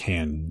winery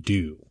can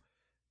do.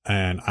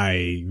 And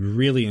I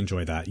really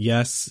enjoy that.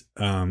 Yes,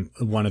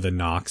 one of the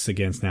knocks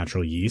against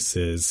natural yeast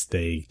is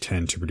they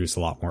tend to produce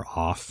a lot more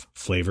off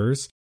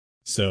flavors.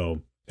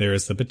 So there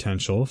is the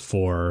potential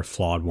for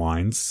flawed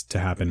wines to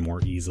happen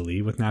more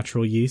easily with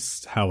natural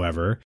yeast.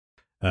 However,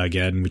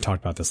 again, we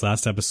talked about this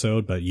last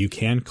episode, but you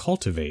can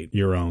cultivate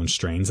your own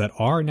strains that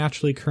are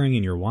naturally occurring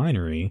in your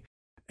winery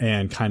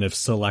and kind of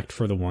select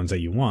for the ones that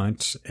you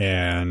want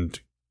and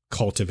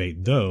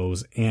cultivate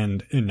those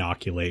and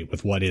inoculate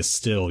with what is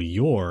still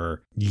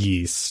your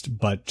yeast,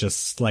 but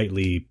just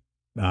slightly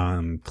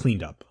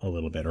cleaned up a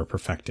little bit or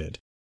perfected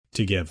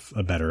to give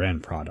a better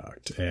end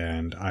product.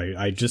 And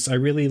I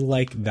really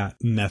like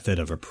that method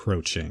of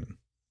approaching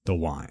the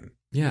wine.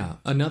 Yeah,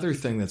 another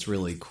thing that's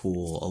really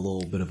cool, a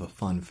little bit of a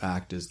fun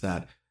fact, is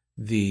that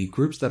the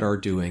groups that are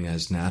doing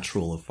as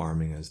natural a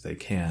farming as they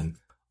can,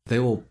 they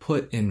will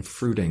put in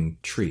fruiting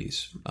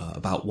trees,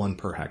 about 1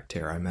 per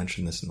hectare. I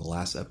mentioned this in the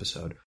last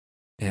episode.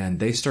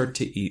 And they start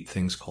to eat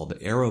things called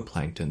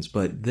aeroplanktons,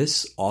 but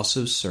this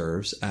also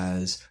serves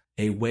as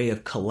a way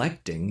of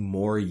collecting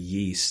more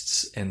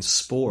yeasts and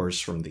spores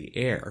from the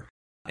air.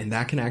 And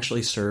that can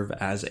actually serve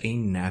as a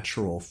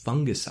natural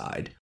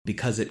fungicide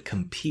because it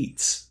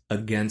competes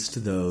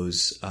against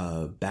those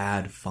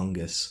bad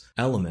fungus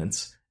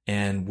elements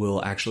and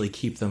will actually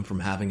keep them from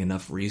having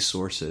enough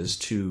resources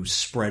to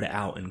spread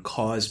out and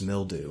cause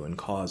mildew and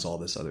cause all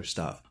this other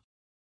stuff.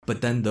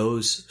 But then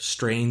those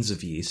strains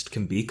of yeast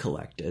can be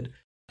collected,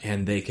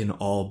 and they can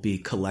all be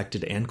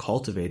collected and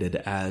cultivated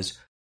as,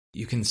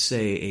 you can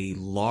say, a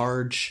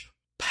large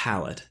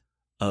palette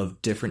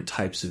of different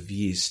types of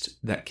yeast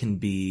that can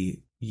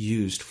be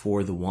used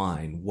for the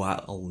wine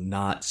while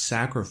not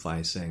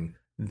sacrificing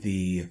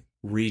the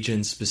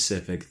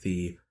region-specific,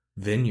 the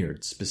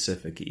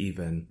vineyard-specific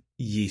even,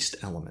 yeast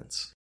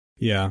elements.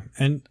 Yeah,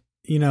 and,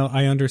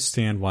 I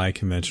understand why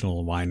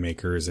conventional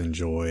winemakers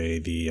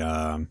enjoy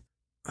the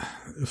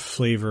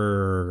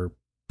flavor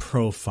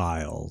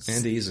profiles.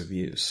 And ease of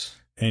use.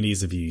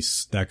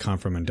 That come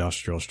from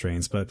industrial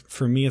strains. But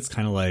for me, it's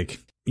kind of like,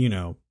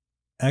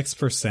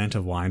 X%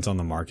 of wines on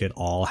the market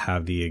all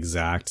have the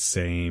exact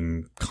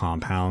same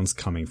compounds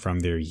coming from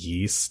their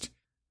yeast.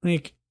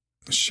 Like,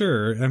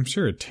 Sure, I'm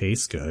sure it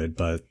tastes good,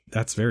 but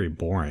that's very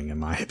boring in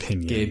my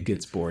opinion. Gabe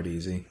gets bored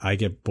easy. I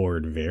get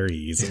bored very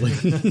easily,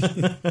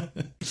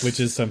 which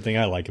is something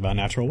I like about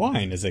natural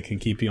wine, is it can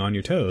keep you on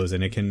your toes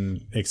and it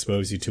can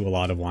expose you to a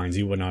lot of wines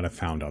you would not have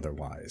found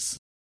otherwise.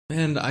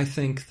 And I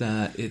think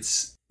that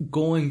it's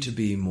going to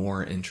be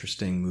more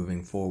interesting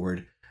moving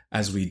forward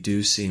as we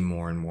do see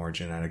more and more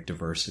genetic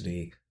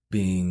diversity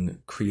being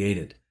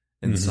created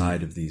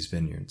inside of these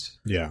vineyards.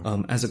 Yeah.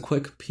 As a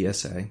quick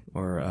PSA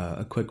or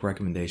a quick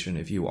recommendation,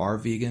 if you are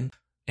vegan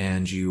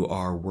and you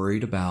are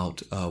worried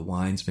about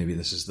wines, maybe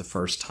this is the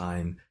first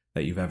time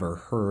that you've ever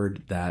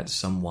heard that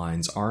some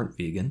wines aren't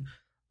vegan,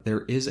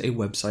 there is a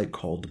website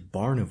called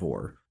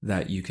Barnivore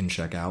that you can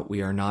check out.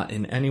 We are not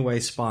in any way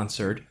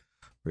sponsored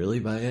really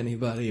by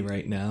anybody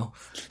right now.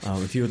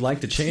 If you would like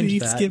to change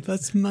that, please give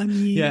us money.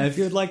 Yeah, if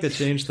you would like to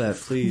change that,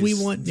 please. We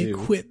want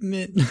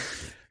equipment.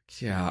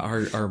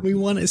 Yeah, we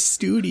want a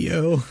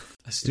studio.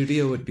 A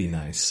studio would be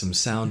nice. Some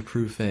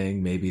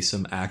soundproofing, maybe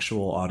some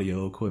actual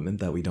audio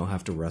equipment that we don't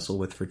have to wrestle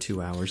with for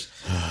 2 hours.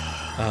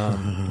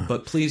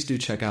 But please do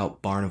check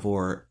out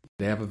Barnivore.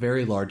 They have a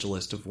very large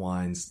list of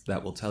wines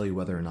that will tell you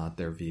whether or not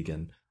they're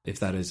vegan, if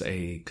that is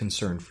a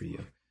concern for you.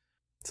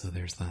 So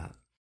there's that.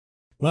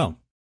 Well,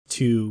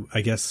 to,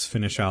 I guess,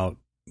 finish out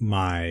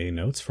my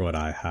notes for what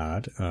I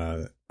had,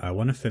 I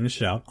want to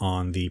finish out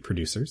on the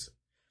producers.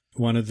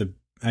 One of the,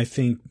 I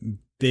think,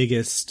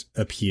 biggest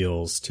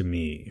appeals to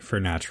me for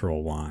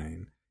natural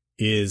wine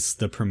is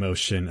the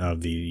promotion of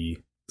the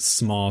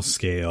small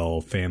scale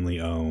family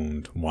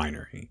owned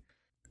winery.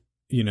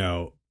 You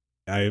know,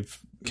 I've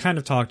kind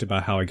of talked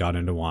about how I got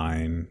into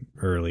wine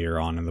earlier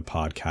on in the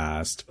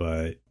podcast,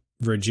 but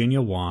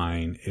Virginia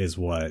wine is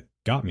what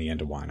got me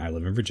into wine. I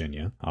live in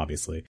Virginia,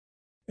 obviously,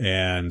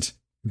 and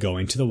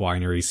going to the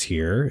wineries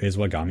here is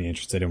what got me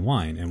interested in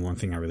wine. And one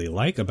thing I really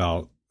like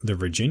about the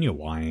Virginia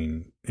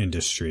wine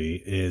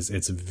industry is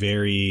it's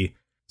very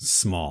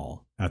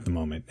small at the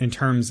moment in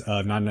terms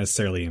of not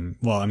necessarily,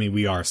 well, I mean,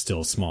 we are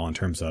still small in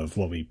terms of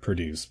what we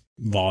produce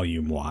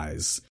volume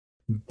wise,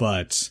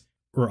 but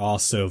we're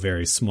also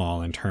very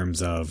small in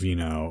terms of, you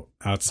know,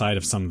 outside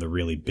of some of the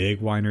really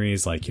big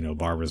wineries like, you know,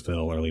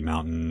 Barboursville, Early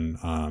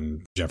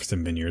Mountain,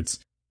 Jefferson Vineyards.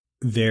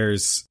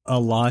 There's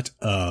a lot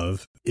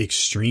of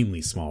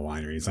extremely small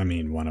wineries. I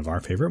mean, one of our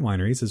favorite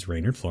wineries is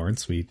Reynard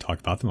Florence. We talk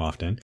about them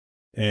often.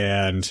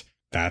 And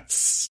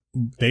that's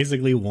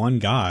basically one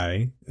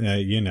guy,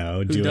 you know,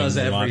 who doing does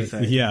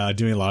everything.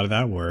 Doing a lot of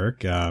that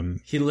work.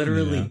 He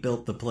literally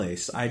built the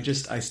place. I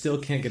still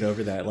can't get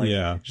over that.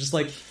 Like, just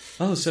like,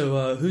 oh,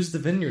 so who's the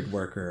vineyard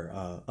worker?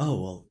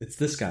 Oh, well, it's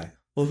this guy.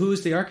 Well, who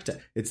is the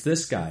architect? It's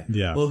this guy.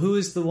 Yeah. Well, who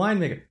is the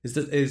winemaker?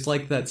 It's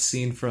like that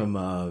scene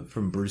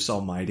from Bruce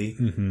Almighty,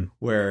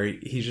 where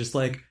he's just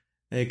like,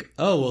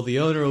 oh, well, the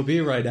owner will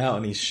be right out,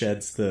 and he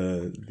sheds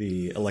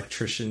the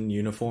electrician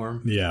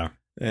uniform. Yeah.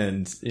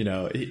 And, you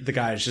know, the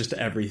guy is just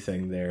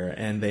everything there.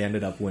 And they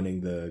ended up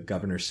winning the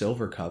Governor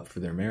Silver Cup for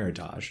their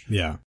Meritage.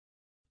 Yeah.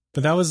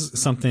 But that was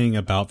something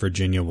about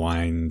Virginia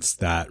wines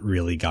that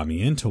really got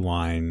me into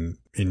wine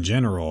in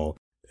general.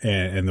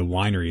 And the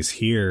wineries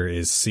here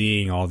is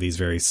seeing all these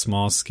very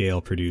small scale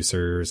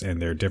producers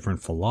and their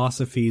different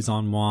philosophies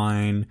on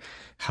wine,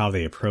 how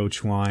they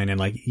approach wine. And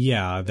like,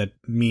 yeah, that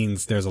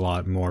means there's a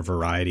lot more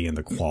variety in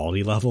the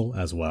quality level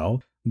as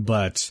well.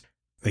 But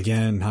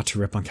again, not to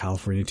rip on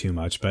California too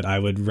much, but I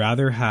would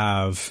rather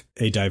have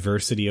a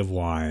diversity of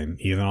wine,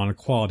 even on a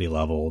quality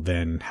level,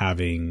 than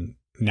having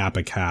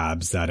Napa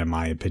cabs that, in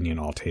my opinion,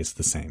 all taste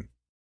the same.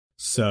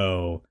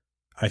 So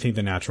I think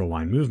the natural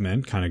wine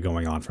movement, kind of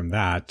going on from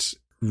that,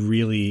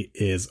 really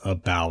is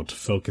about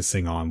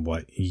focusing on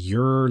what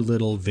your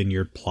little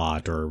vineyard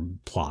plot or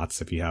plots,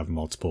 if you have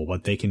multiple,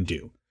 what they can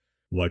do,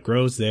 what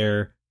grows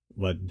there,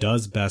 what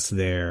does best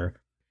there,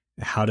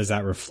 how does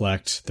that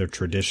reflect the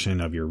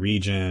tradition of your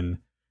region,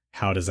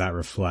 how does that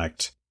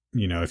reflect,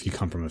 you know, if you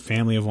come from a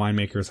family of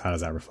winemakers, how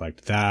does that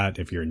reflect that?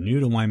 If you're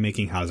new to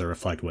winemaking, how does it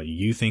reflect what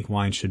you think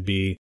wine should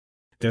be?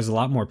 There's a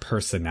lot more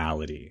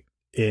personality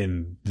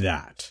in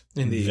that.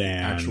 In the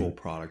actual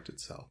product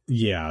itself.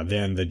 Yeah,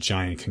 than the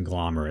giant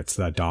conglomerates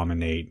that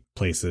dominate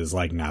places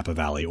like Napa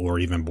Valley or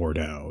even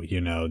Bordeaux.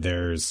 You know,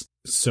 there's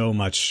so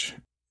much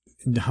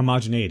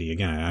homogeneity.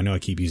 Again, I know I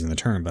keep using the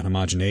term, but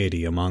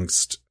homogeneity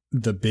amongst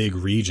the big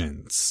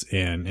regions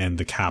and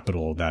the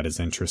capital that is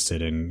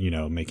interested in, you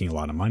know, making a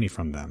lot of money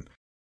from them.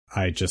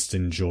 I just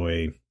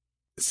enjoy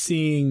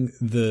seeing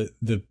the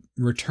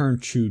return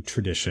to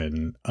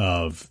tradition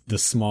of the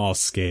small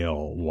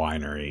scale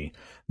winery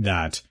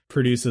that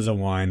produces a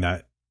wine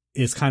that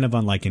is kind of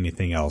unlike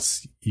anything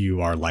else you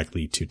are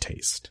likely to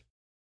taste.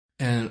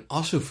 And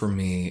also for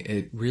me,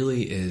 it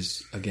really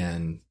is,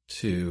 again,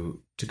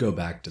 to go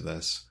back to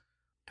this,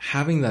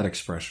 having that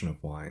expression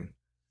of wine,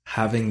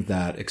 having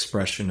that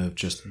expression of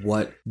just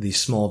what the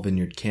small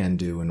vineyard can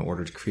do in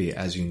order to create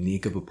as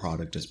unique of a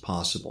product as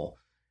possible.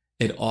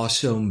 It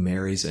also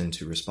marries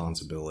into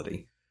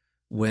responsibility.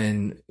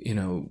 When, you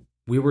know,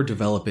 we were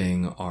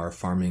developing our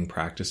farming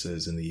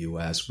practices in the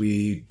US,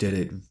 we did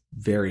it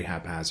very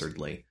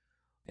haphazardly.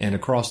 And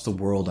across the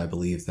world, I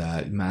believe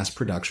that mass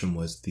production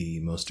was the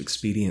most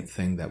expedient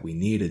thing that we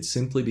needed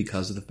simply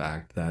because of the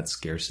fact that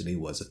scarcity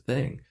was a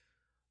thing.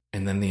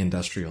 And then the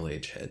industrial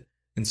age hit.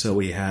 And so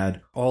we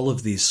had all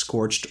of these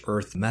scorched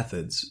earth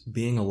methods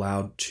being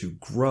allowed to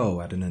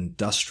grow at an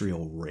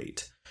industrial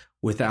rate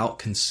without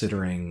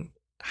considering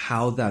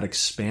how that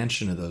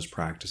expansion of those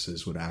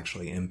practices would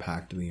actually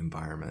impact the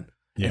environment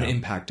and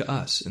impact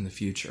us in the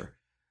future.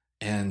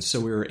 And so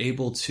we were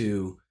able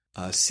to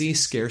see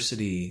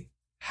scarcity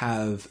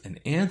have an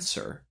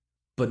answer,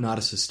 but not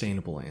a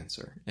sustainable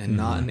answer, and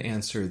not an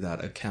answer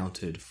that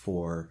accounted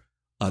for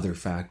other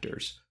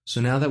factors.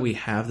 So now that we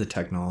have the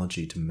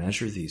technology to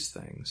measure these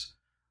things,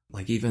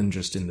 like even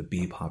just in the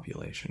bee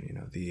population, you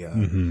know,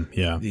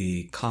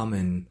 the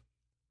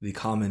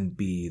common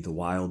bee, the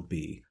wild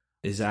bee,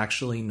 is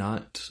actually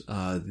not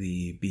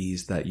the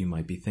bees that you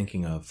might be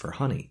thinking of for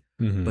honey,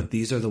 but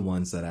these are the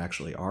ones that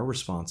actually are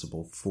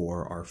responsible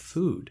for our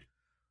food.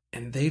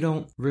 And they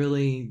don't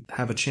really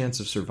have a chance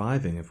of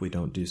surviving if we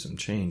don't do some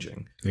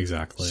changing.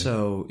 Exactly.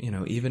 So, you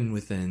know, even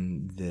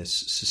within this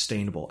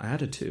sustainable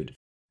attitude,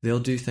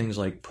 they'll do things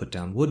like put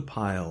down wood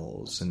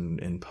piles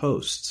and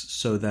posts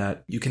so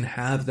that you can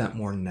have that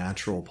more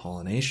natural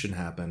pollination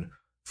happen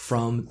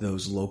from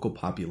those local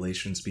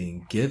populations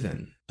being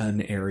given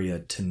an area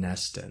to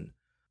nest in,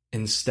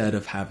 instead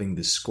of having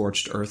the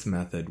scorched earth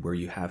method where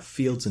you have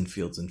fields and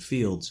fields and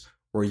fields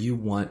where you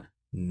want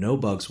no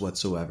bugs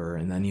whatsoever,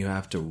 and then you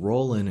have to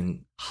roll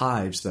in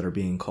hives that are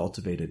being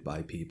cultivated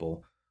by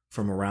people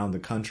from around the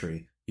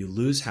country. You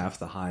lose half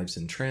the hives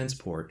in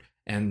transport,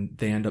 and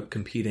they end up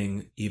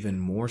competing even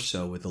more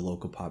so with the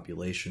local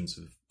populations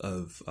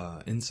of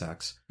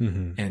insects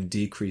and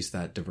decrease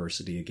that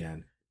diversity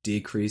again,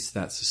 decrease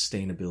that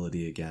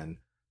sustainability again,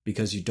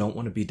 because you don't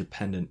want to be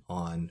dependent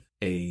on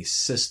a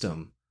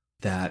system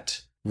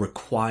that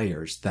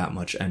requires that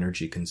much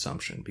energy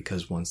consumption,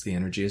 because once the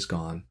energy is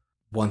gone,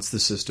 once the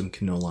system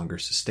can no longer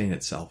sustain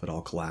itself, it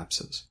all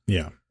collapses.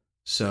 Yeah.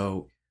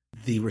 So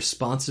the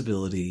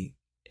responsibility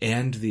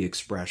and the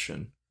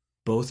expression,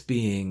 both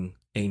being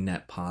a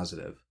net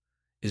positive,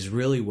 is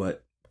really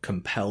what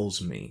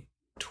compels me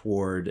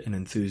toward an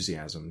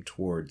enthusiasm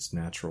towards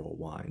natural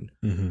wine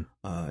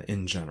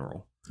in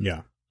general.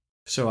 Yeah.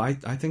 So I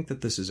think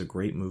that this is a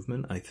great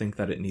movement. I think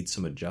that it needs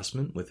some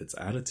adjustment with its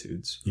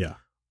attitudes. Yeah,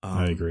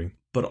 I agree.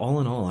 But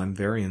all in all, I'm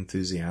very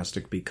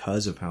enthusiastic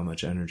because of how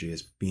much energy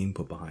is being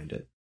put behind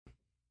it.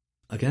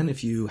 Again,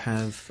 if you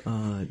have,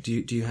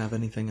 do you have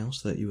anything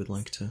else that you would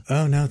like to?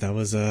 Oh no, that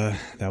was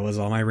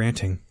all my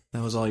ranting.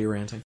 That was all your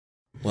ranting.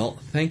 Well,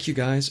 thank you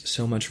guys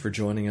so much for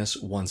joining us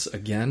once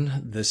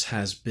again. This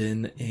has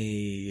been a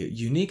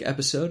unique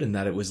episode in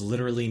that it was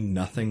literally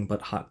nothing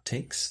but hot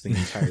takes the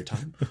entire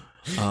time.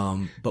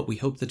 But we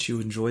hope that you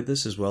enjoyed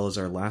this as well as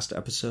our last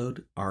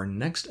episode. Our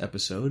next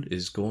episode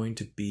is going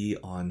to be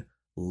on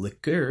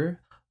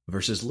liquor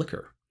versus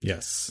liquor.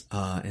 Yes.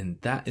 And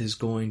that is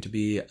going to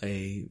be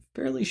a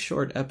fairly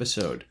short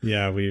episode.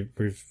 Yeah,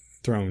 we've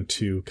thrown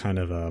two kind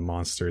of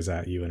monsters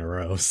at you in a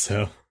row,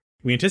 so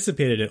we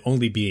anticipated it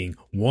only being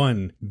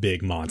one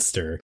big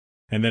monster,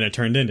 and then it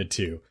turned into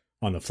two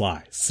on the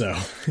fly. So,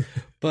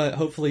 but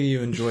hopefully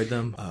you enjoyed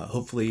them.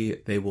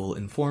 Hopefully they will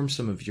inform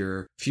some of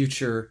your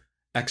future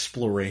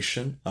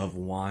exploration of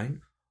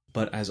wine.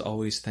 But as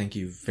always, thank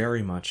you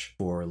very much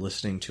for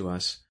listening to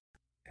us,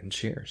 and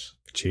cheers.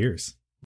 Cheers.